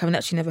from? I've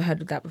actually never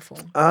heard of that before.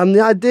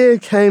 The idea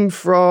came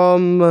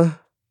from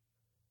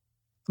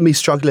me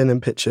struggling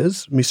in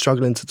pitches, me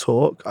struggling to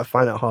talk. I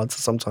find it hard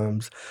to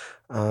sometimes,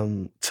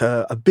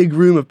 to a big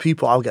room of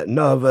people, I'll get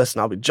nervous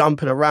and I'll be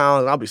jumping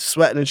around and I'll be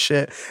sweating and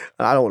shit.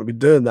 And I don't want to be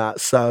doing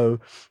that. So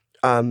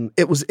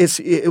it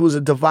was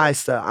a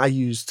device that I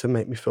used to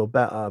make me feel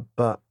better.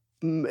 But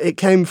it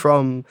came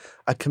from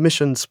I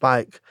commissioned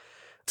Spike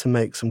to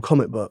make some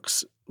comic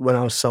books when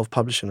I was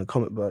self-publishing a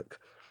comic book.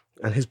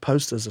 And his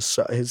posters are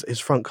so, his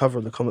front cover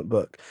of the comic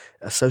book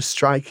are so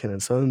striking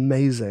and so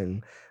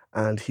amazing.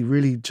 And he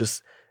really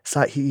just, it's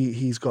like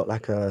he's got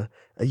like a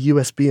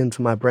USB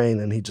into my brain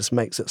and he just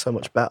makes it so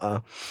much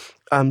better.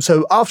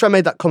 So after I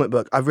made that comic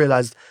book, I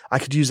realized I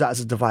could use that as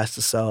a device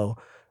to sell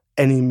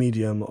any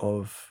medium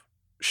of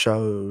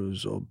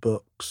shows or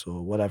books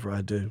or whatever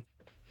I do.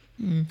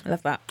 I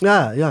love that.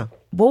 Yeah.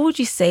 What would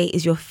you say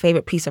is your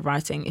favorite piece of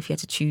writing if you had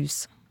to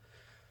choose?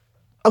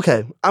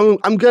 Okay,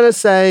 I'm going to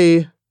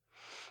say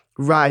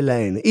Rye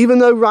Lane. Even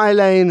though Rye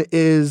Lane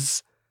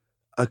is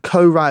a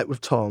co-write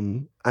with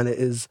Tom and it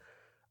is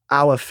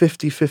our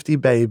 50-50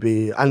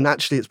 baby, and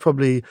actually it's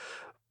probably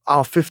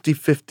our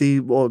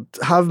 50-50 or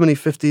however many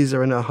 50s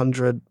are in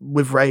 100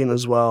 with Rain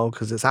as well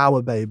because it's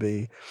our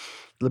baby.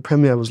 The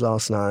premiere was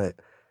last night.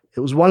 It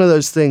was one of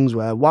those things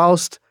where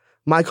whilst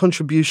my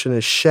contribution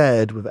is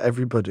shared with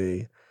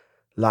everybody,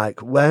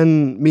 like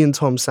when me and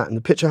Tom sat in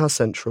the Picture House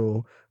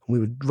Central and we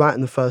were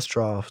writing the first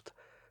draft,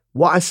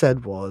 what I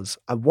said was,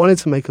 I wanted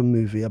to make a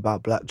movie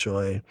about Black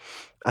joy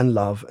and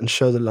love and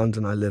show the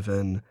London I live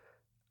in.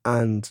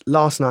 And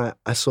last night,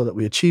 I saw that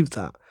we achieved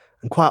that.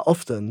 And quite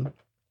often,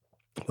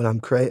 when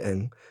I'm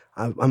creating,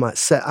 I might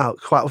set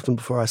out, quite often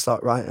before I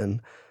start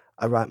writing,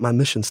 I write my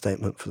mission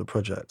statement for the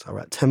project. I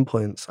write 10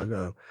 points. I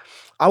go,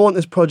 I want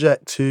this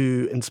project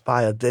to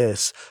inspire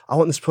this. I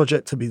want this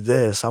project to be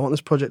this. I want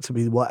this project to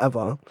be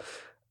whatever.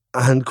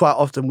 And quite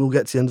often we'll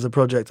get to the end of the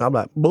project and I'm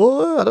like,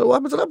 boy, I don't know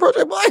what happened to that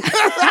project, boy.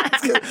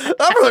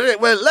 That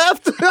project went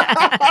left.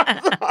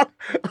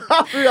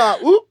 I'll be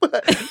like, whoop.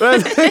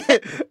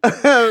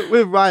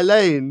 With Rye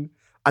Lane,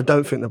 I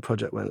don't think the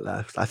project went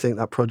left. I think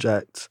that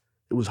project,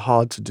 it was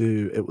hard to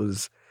do. It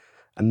was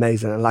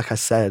amazing. And like I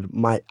said,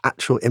 my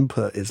actual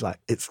input is like,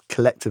 it's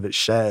collective, it's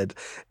shared.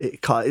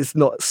 It's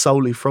not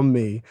solely from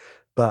me,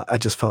 but I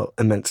just felt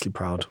immensely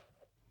proud.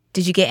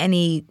 Did you get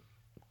any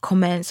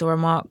comments or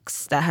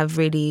remarks that have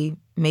really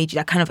made you,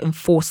 that kind of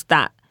enforced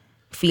that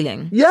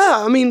feeling?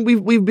 Yeah, I mean,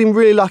 we've been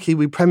really lucky.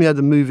 We premiered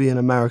the movie in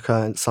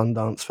America at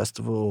Sundance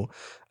Festival,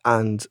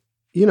 and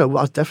you know,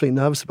 I was definitely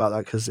nervous about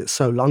that because it's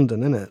so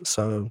London, isn't it?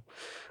 So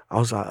I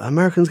was like,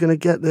 Americans gonna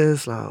get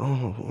this, like,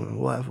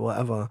 oh,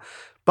 whatever.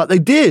 But they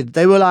did.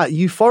 They were like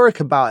euphoric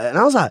about it, and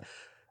I was like,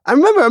 I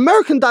remember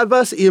American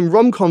diversity in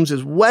rom-coms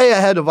is way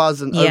ahead of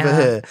us and over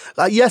here.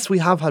 Like, yes, we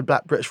have had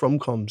Black British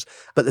rom-coms,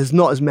 but there's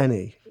not as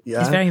many.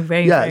 Yeah, it's very,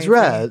 very, yeah, very, it's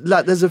rare. very.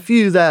 Like, there's a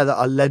few there that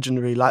are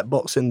legendary, like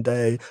Boxing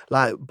Day,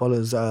 like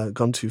Boller's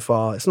Gone Too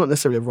Far. It's not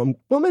necessarily a rom.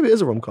 Well, maybe it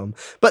is a rom-com,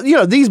 but you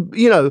know, these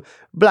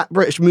Black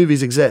British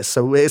movies exist,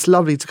 so it's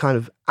lovely to kind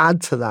of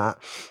add to that.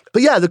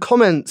 But yeah, the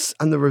comments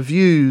and the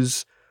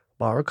reviews,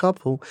 bar a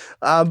couple,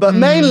 but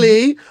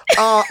mainly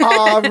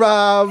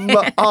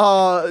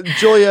are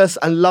joyous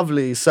and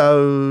lovely.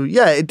 So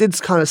yeah, it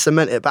did kind of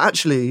cement it. But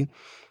actually,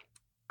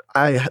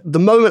 the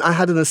moment I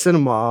had in the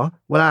cinema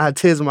when I had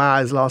tears in my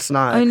eyes last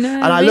night, and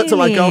I looked at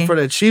my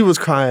girlfriend and she was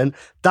crying,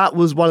 that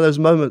was one of those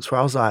moments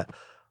where I was like,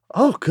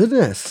 oh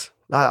goodness,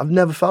 like, I've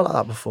never felt like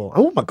that before.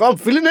 Oh my God, I'm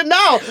feeling it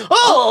now.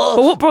 Oh!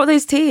 But what brought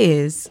those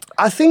tears?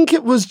 I think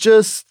it was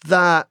just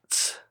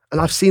that, and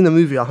I've seen the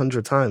movie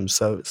 100 times,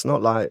 so it's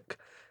not like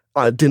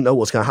I didn't know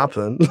what's going to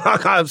happen.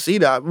 Like, I've seen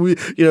that. We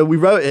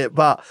wrote it,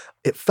 but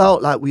it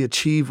felt like we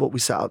achieved what we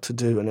set out to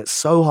do, and it's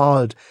so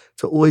hard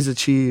to always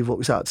achieve what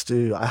we set out to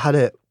do. I had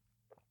it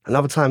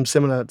another time,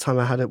 similar time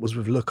I had it was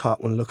with Look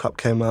Up, when Look Up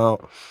came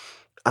out.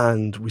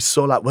 And we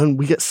saw, like, when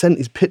we get sent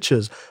these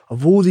pictures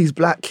of all these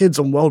Black kids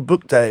on World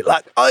Book Day,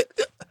 like, I've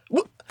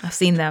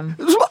seen them.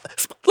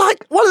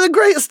 Like, one of the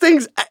greatest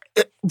things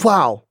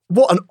Wow,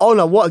 what an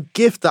honor, what a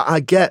gift that I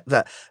get,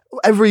 that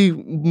every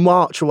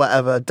March or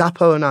whatever,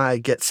 Dapo and I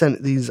get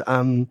sent these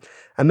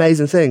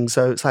amazing things.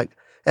 So it's like,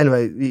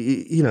 anyway,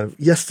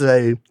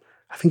 yesterday,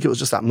 I think it was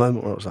just that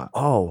moment where I was like,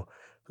 oh,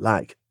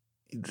 like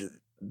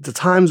the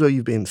times where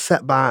you've been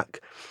set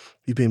back,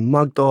 you've been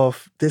mugged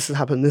off, this has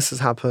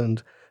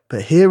happened,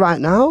 but here right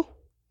now,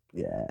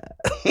 yeah.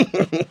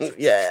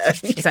 Yeah.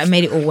 It's like it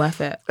made it all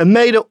worth it. It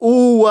made it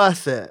all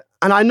worth it.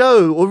 And I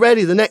know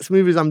already the next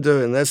movies I'm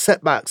doing, there's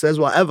setbacks, there's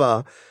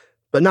whatever,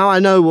 but now I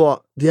know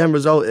what the end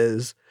result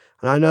is.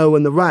 And I know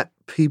when the right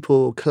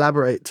people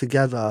collaborate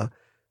together,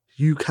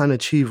 you can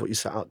achieve what you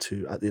set out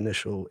to at the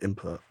initial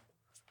input.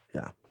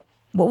 Yeah.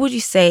 What would you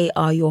say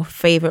are your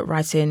favorite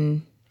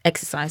writing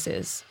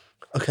exercises?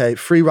 Okay,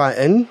 free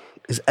writing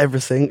is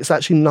everything. It's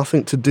actually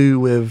nothing to do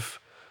with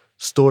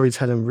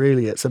storytelling,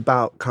 really. It's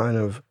about kind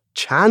of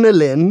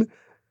channeling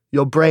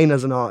your brain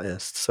as an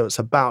artist. So it's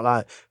about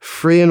like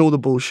freeing all the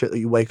bullshit that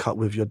you wake up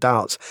with, your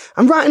doubts,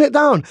 and writing it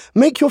down.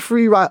 Make your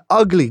free write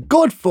ugly.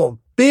 God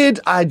forbid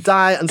I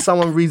die and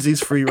someone reads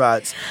these free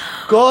writes.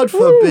 God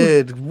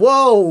forbid. Ooh.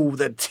 Whoa,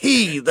 the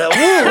tea,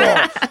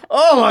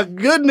 oh my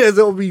goodness,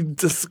 it'll be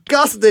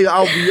disgusting.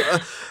 I'll be,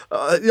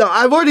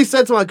 I've already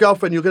said to my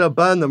girlfriend, you're going to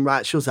burn them,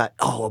 right? She was like,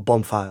 oh, a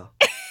bonfire.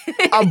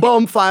 A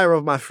bonfire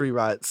of my free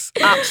writes.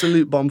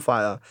 Absolute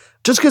bonfire.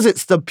 Just because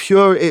it's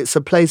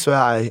a place where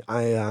I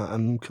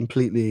am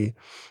completely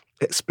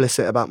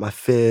explicit about my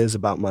fears,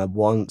 about my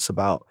wants,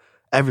 about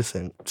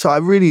everything. So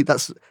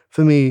that's,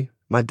 for me,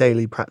 my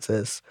daily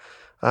practice.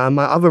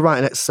 My other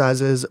writing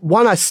exercises,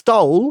 one I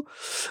stole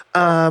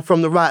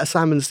from the writer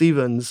Simon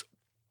Stevens,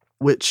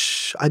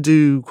 which I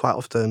do quite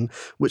often,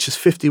 which is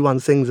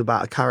 51 things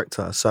about a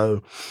character.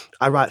 So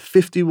I write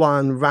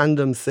 51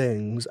 random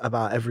things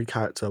about every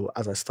character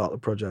as I start the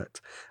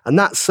project. And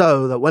that's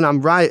so that when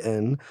I'm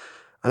writing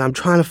and I'm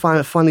trying to find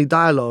a funny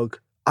dialogue,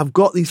 I've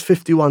got these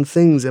 51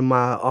 things in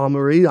my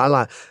armory.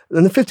 And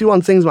the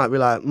 51 things might be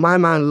like, my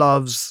man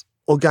loves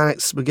organic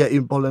spaghetti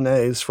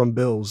bolognese from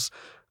Bill's.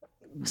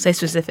 So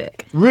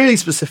specific. Really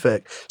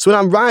specific. So when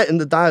I'm writing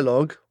the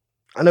dialogue,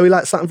 I know he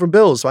likes something from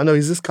Bill's, so I know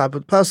he's this type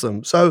of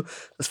person. So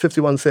there's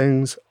 51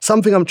 things.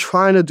 Something I'm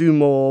trying to do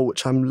more,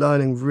 which I'm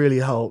learning really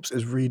helps,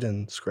 is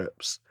reading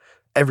scripts.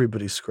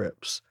 Everybody's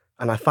scripts.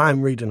 And I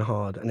find reading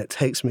hard, and it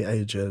takes me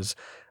ages.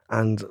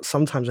 And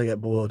sometimes I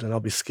get bored, and I'll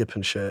be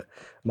skipping shit.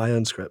 My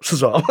own scripts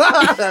as well.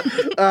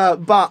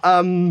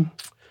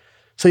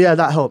 So yeah,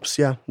 that helps.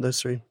 Yeah, those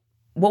three.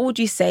 What would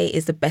you say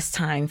is the best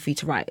time for you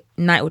to write,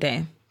 night or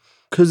day?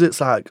 Because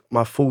it's like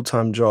my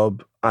full-time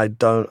job, I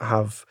don't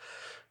have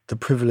the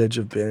privilege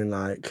of being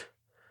like,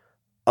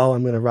 oh,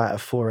 I'm going to write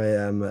at 4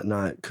 a.m. at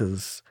night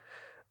because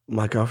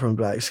my girlfriend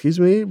will be like, excuse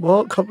me,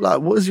 what?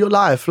 Like, what is your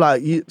life?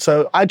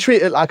 So I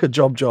treat it like a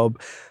job.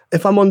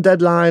 If I'm on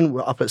deadline,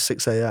 we're up at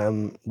 6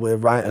 a.m. We're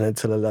writing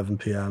until 11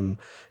 p.m.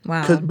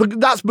 Wow. But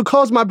that's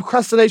because my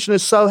procrastination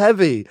is so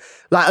heavy.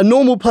 Like a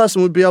normal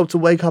person would be able to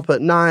wake up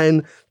at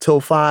 9 till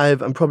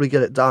 5 and probably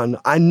get it done.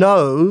 I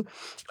know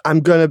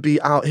I'm going to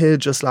be out here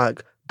just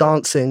like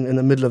dancing in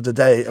the middle of the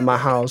day in my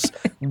house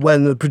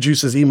when the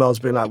producer's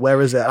emails being like, where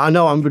is it? I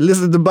know I'm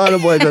listening to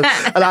Burna Boy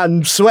and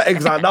I'm sweating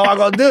because I know I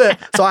got to do it.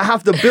 So I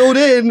have to build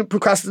in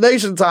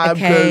procrastination time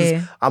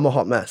because I'm a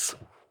hot mess.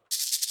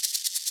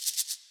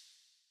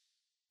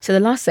 So the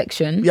last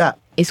section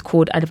is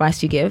called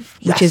Advice You Give,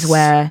 which is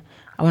where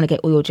I want to get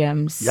all your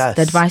gems. Yes.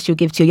 The advice you'll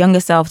give to your younger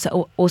self,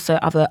 to also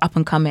other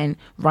up-and-coming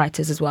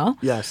writers as well.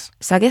 Yes.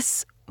 So I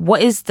guess,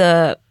 what is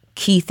the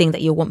key thing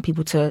that you want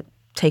people to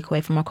take away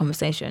from our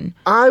conversation?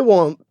 I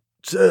want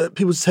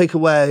people to take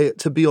away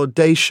to be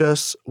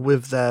audacious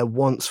with their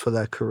wants for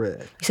their career.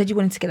 You said you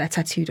wanted to get that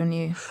tattooed on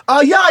you. Oh,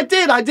 yeah, I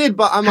did,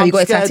 but I'm Have you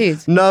got scared. it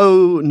tattooed?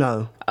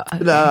 No.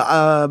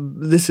 Okay.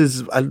 This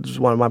is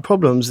one of my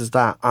problems is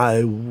that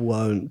I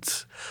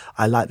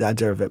like the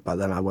idea of it, but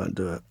then I won't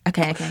do it.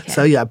 Okay.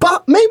 So yeah,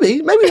 but maybe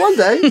one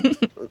day.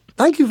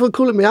 Thank you for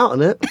calling me out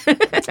on it.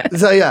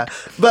 So yeah,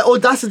 but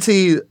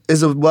audacity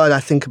is a word I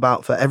think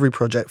about for every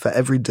project, for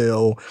every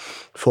deal,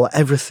 for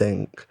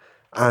everything.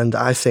 And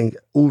I think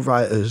all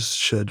writers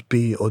should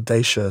be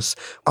audacious.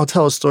 I'll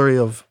tell a story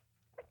of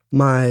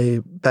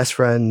my best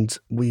friend.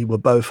 We were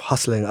both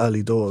hustling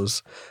early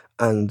doors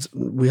and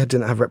we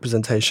didn't have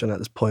representation at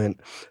this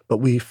point, but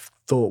we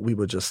thought we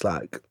were just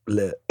like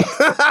lit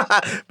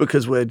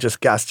because we're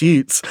just gassed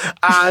youths.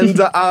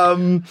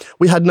 And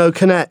we had no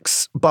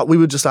connects, but we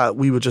were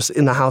just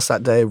in the house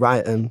that day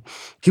writing.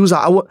 He was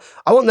like,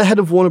 I want the head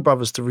of Warner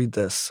Brothers to read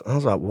this. And I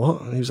was like,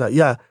 what? And he was like,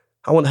 yeah.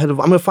 I'm going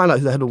to find out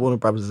who the head of Warner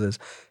Brothers is.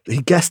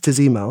 He guessed his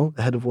email,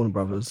 the head of Warner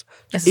Brothers.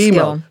 That's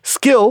a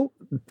skill,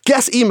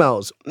 guess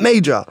emails,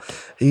 major.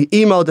 He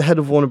emailed the head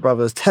of Warner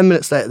Brothers. 10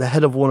 minutes later, the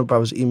head of Warner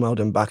Brothers emailed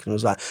him back and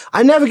was like,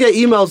 I never get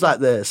emails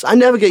like this.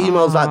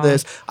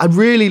 I'd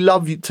really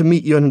love to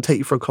meet you and take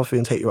you for a coffee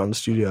and take you around the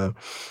studio.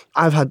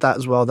 I've had that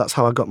as well. That's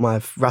how I got my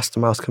Rasta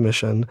Mouse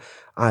commission.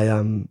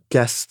 I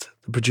guessed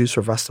the producer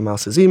of Rasta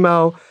Mouse's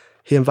email.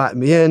 He invited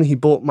me in. He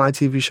bought my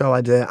TV show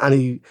idea and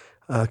he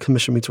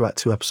commissioned me to write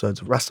 2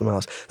 episodes of Rasta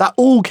Mouse. That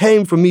all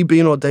came from me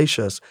being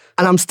audacious.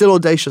 And I'm still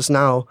audacious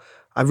now.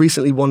 I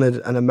recently wanted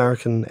an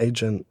American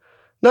agent.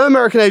 No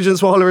American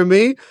agents were hollering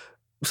me.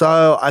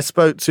 So I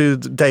spoke to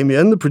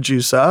Damien, the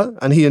producer,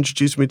 and he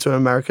introduced me to an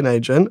American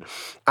agent.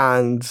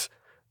 And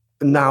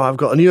now I've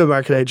got a new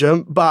American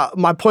agent. But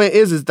my point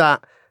is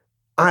that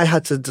I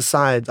had to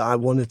decide that I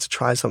wanted to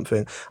try something.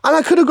 And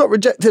I could have got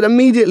rejected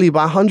immediately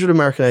by 100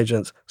 American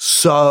agents.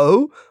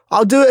 So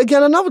I'll do it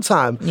again another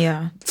time.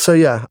 Yeah. So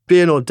yeah,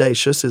 being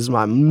audacious is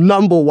my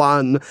number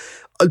one,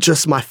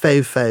 just my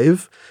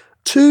fave.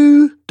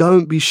 2,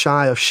 don't be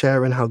shy of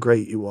sharing how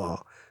great you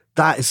are.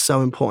 That is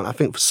so important. I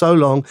think for so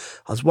long,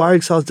 I was worried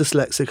because I was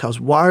dyslexic. I was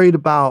worried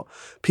about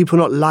people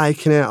not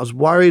liking it. I was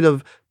worried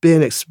of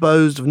being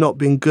exposed, of not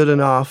being good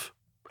enough.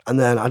 And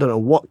then I don't know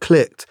what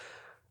clicked.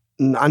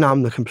 And now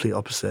I'm the complete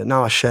opposite.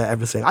 Now I share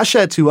everything. I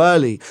share too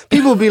early.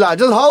 People will be like,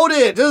 just hold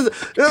it. We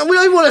don't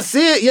even want to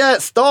see it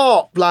yet.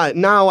 Stop. Like,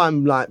 now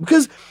I'm like,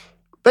 because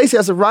basically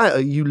as a writer,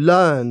 you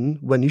learn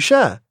when you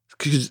share.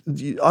 Because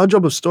our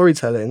job of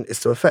storytelling is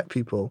to affect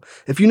people.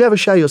 If you never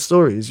share your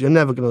stories, you're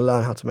never going to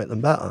learn how to make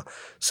them better.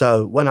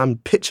 So when I'm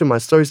pitching my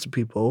stories to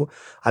people,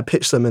 I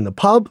pitch them in the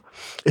pub.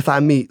 If I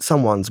meet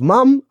someone's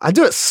mum, I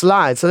do it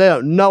slide so they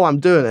don't know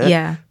I'm doing it.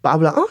 Yeah. But I'll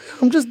be like, oh,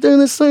 I'm just doing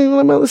this thing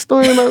about the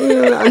story. And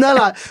they're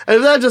like, and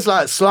if they're just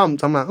like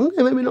slumped, I'm like,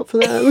 okay, maybe not for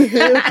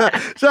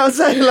that. So I'm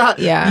saying, like,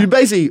 you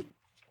basically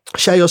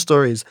share your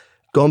stories.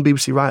 Go on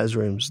BBC writers'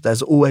 rooms.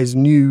 There's always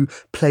new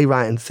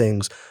playwriting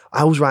things.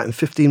 I was writing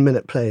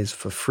 15-minute plays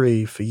for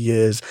free for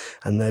years,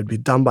 and they'd be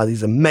done by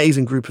these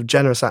amazing group of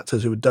generous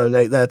actors who would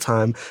donate their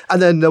time.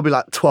 And then there'll be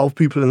like 12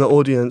 people in the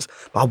audience.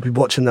 I'll be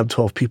watching them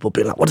 12 people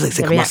being like, what do they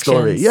think of my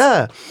story?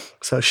 Yeah.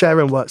 So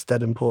sharing work's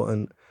dead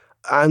important.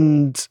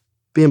 And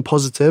being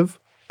positive,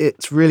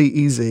 it's really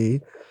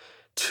easy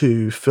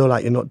to feel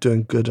like you're not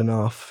doing good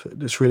enough.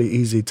 It's really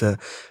easy to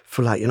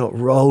feel like you're not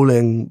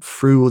rolling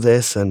through all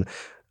this. And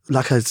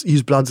like I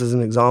use Bloods as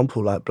an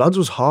example, like Bloods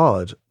was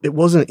hard. It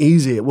wasn't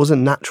easy. It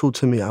wasn't natural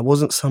to me. I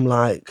wasn't some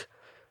like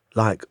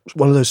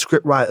one of those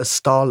script writers,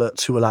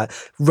 starlets who were like,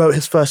 wrote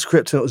his first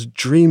script and it was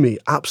dreamy.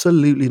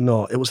 Absolutely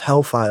not. It was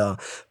hellfire.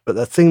 But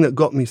the thing that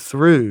got me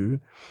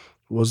through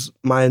was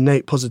my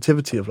innate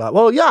positivity of like,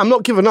 well, yeah, I'm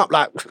not giving up.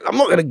 Like, I'm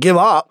not going to give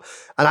up.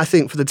 And I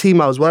think for the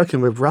team I was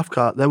working with, Rough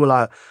Cut, they were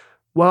like,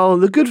 well,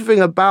 the good thing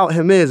about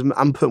him is,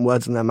 I'm putting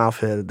words in their mouth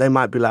here, they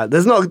might be like,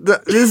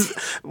 what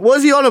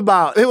is he on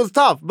about? It was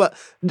tough. But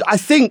I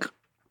think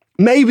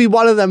maybe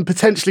one of them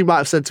potentially might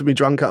have said to me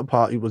drunk at a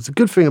party was, the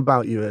good thing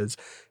about you is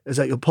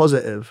that you're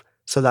positive,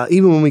 so that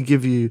even when we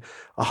give you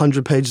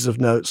 100 pages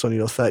of notes on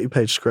your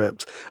 30-page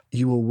script,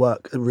 you will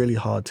work really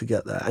hard to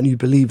get there, and you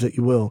believe that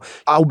you will.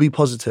 I'll be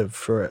positive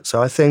for it.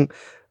 So I think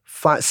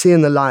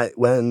seeing the light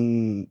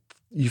when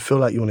you feel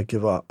like you want to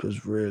give up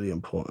is really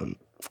important.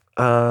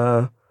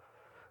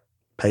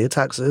 Pay your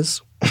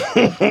taxes.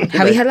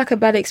 Have you had like a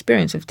bad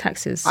experience with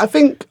taxes? I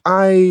think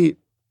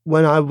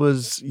when I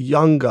was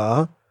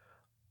younger,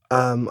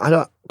 I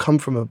don't come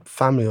from a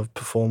family of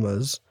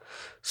performers.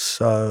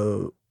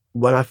 So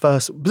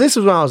this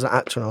was when I was an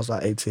actor and I was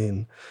like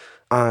 18.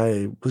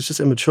 I was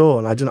just immature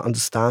and I didn't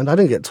understand. I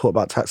didn't get taught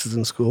about taxes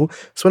in school.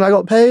 So when I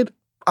got paid,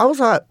 I was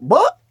like,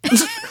 what?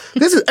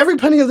 Every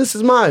penny of this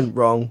is mine.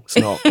 Wrong. It's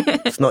not.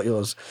 It's not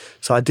yours.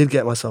 So I did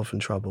get myself in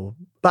trouble.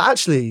 But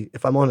actually,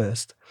 if I'm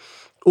honest,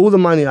 all the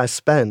money I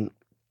spent,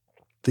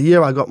 the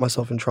year I got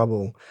myself in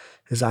trouble,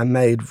 is I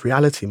made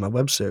Reality, my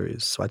web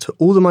series. So I took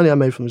all the money I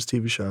made from this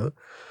TV show.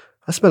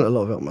 I spent a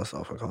lot of it on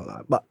myself, I can't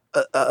lie. But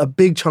a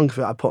big chunk of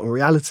it I put on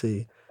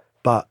Reality.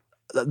 But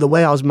the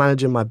way I was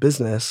managing my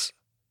business,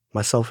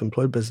 my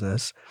self-employed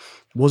business,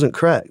 wasn't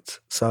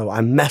correct. So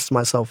I messed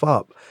myself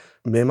up.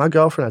 Me and my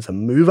girlfriend had to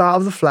move out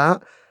of the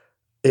flat.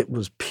 It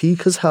was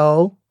peak as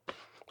hell.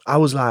 I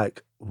was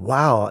like,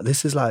 wow,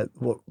 this is like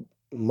what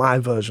my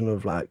version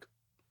of like,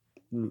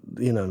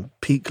 you know,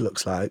 peak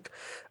looks like.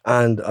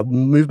 And I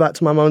moved back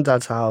to my mum and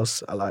dad's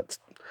house at like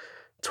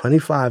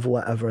 25 or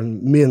whatever,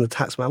 and me and the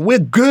tax man, we're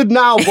good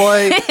now,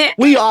 boy.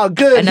 We are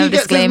good. He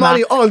gets his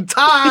money on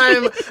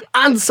time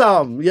and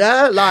some,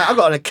 yeah? Like, I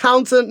got an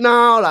accountant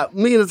now. Like,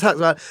 me and the tax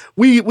man,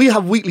 we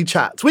have weekly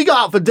chats. We go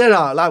out for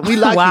dinner. Like, we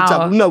like each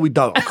other. No, we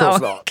don't. Of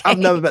course not. I've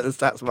never met this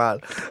tax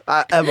man,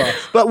 ever.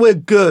 But we're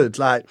good.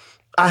 Like,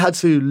 I had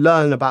to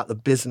learn about the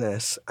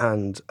business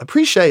and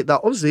appreciate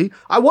that, obviously,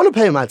 I want to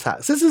pay my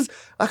tax. This is,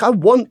 like, I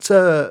want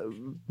to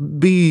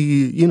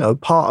be, you know,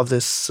 part of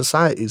this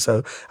society.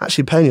 So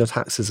actually paying your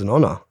tax is an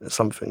honour. It's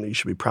something that you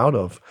should be proud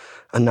of.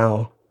 And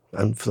now,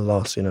 and for the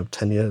last,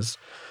 10 years,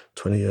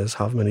 20 years,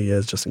 however many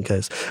years, just in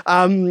case,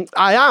 I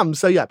am.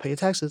 So yeah, pay your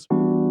taxes.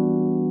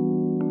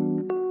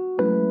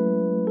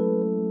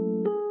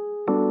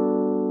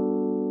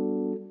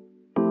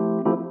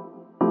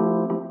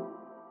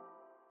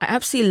 I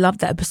absolutely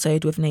loved that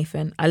episode with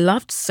Nathan. I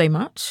laughed so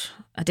much.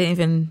 I didn't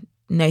even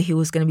know he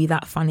was going to be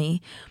that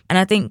funny. And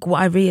I think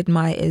what I really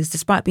admire is,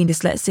 despite being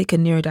dyslexic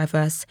and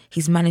neurodiverse,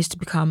 he's managed to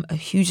become a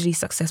hugely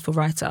successful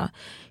writer.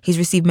 He's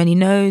received many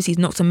no's, he's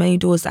knocked on many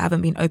doors that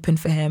haven't been open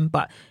for him,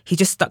 but he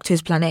just stuck to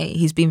his plan A.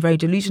 He's been very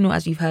delusional,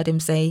 as you've heard him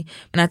say.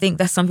 And I think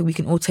that's something we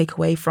can all take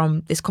away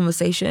from this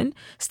conversation,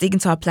 sticking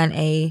to our plan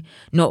A,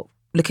 not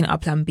looking at our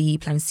plan B,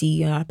 plan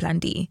C, and our plan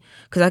D.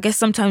 Because I guess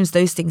sometimes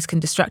those things can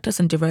distract us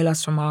and derail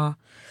us from our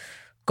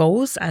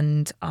goals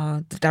and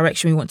the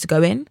direction we want to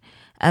go in.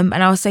 And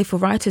I would say for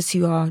writers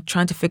who are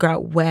trying to figure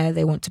out where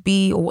they want to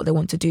be or what they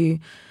want to do,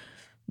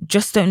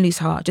 just don't lose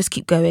heart. Just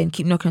keep going,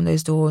 keep knocking on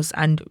those doors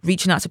and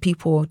reaching out to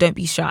people. Don't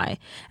be shy.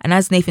 And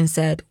as Nathan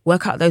said,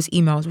 work out those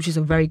emails, which is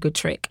a very good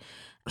trick.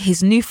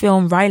 His new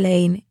film, Rye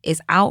Lane,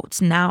 is out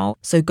now.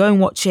 So go and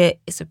watch it.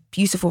 It's a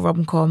beautiful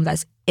rom-com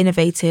that's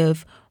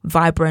innovative,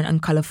 vibrant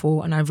and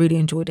colourful. And I really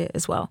enjoyed it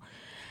as well.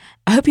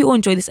 I hope you all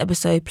enjoyed this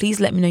episode. Please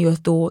let me know your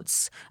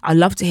thoughts. I'd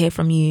love to hear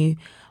from you.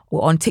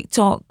 We're on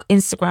TikTok,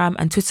 Instagram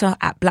and Twitter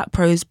at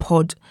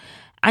BlackProsPod.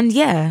 And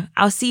yeah,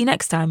 I'll see you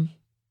next time.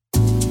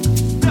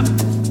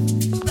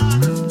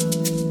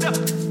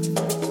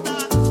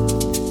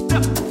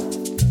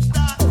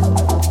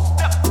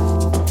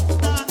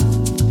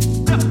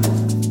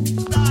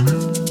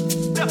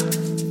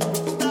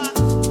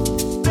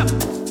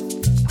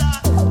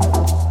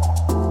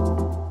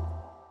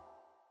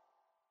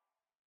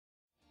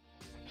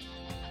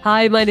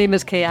 Hi, my name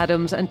is Kay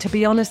Adams, and to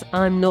be honest,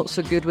 I'm not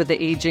so good with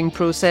the ageing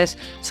process,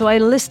 so I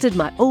enlisted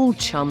my old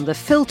chum, the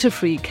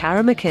filter-free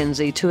Cara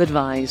McKenzie, to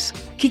advise.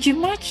 Could you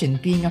imagine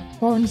being a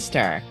porn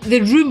star?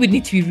 The room would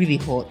need to be really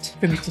hot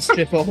for me to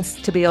strip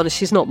off. To be honest,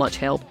 she's not much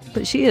help,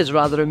 but she is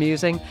rather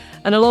amusing.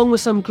 And along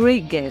with some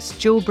great guests,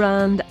 Joe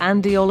Brand,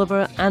 Andy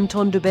Oliver,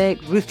 Anton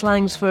Dubeck, Ruth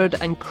Langsford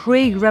and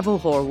Craig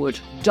Revel-Horwood,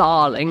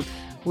 darling,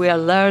 we are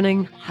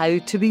learning how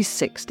to be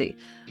 60.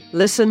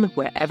 Listen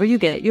wherever you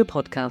get your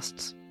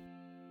podcasts.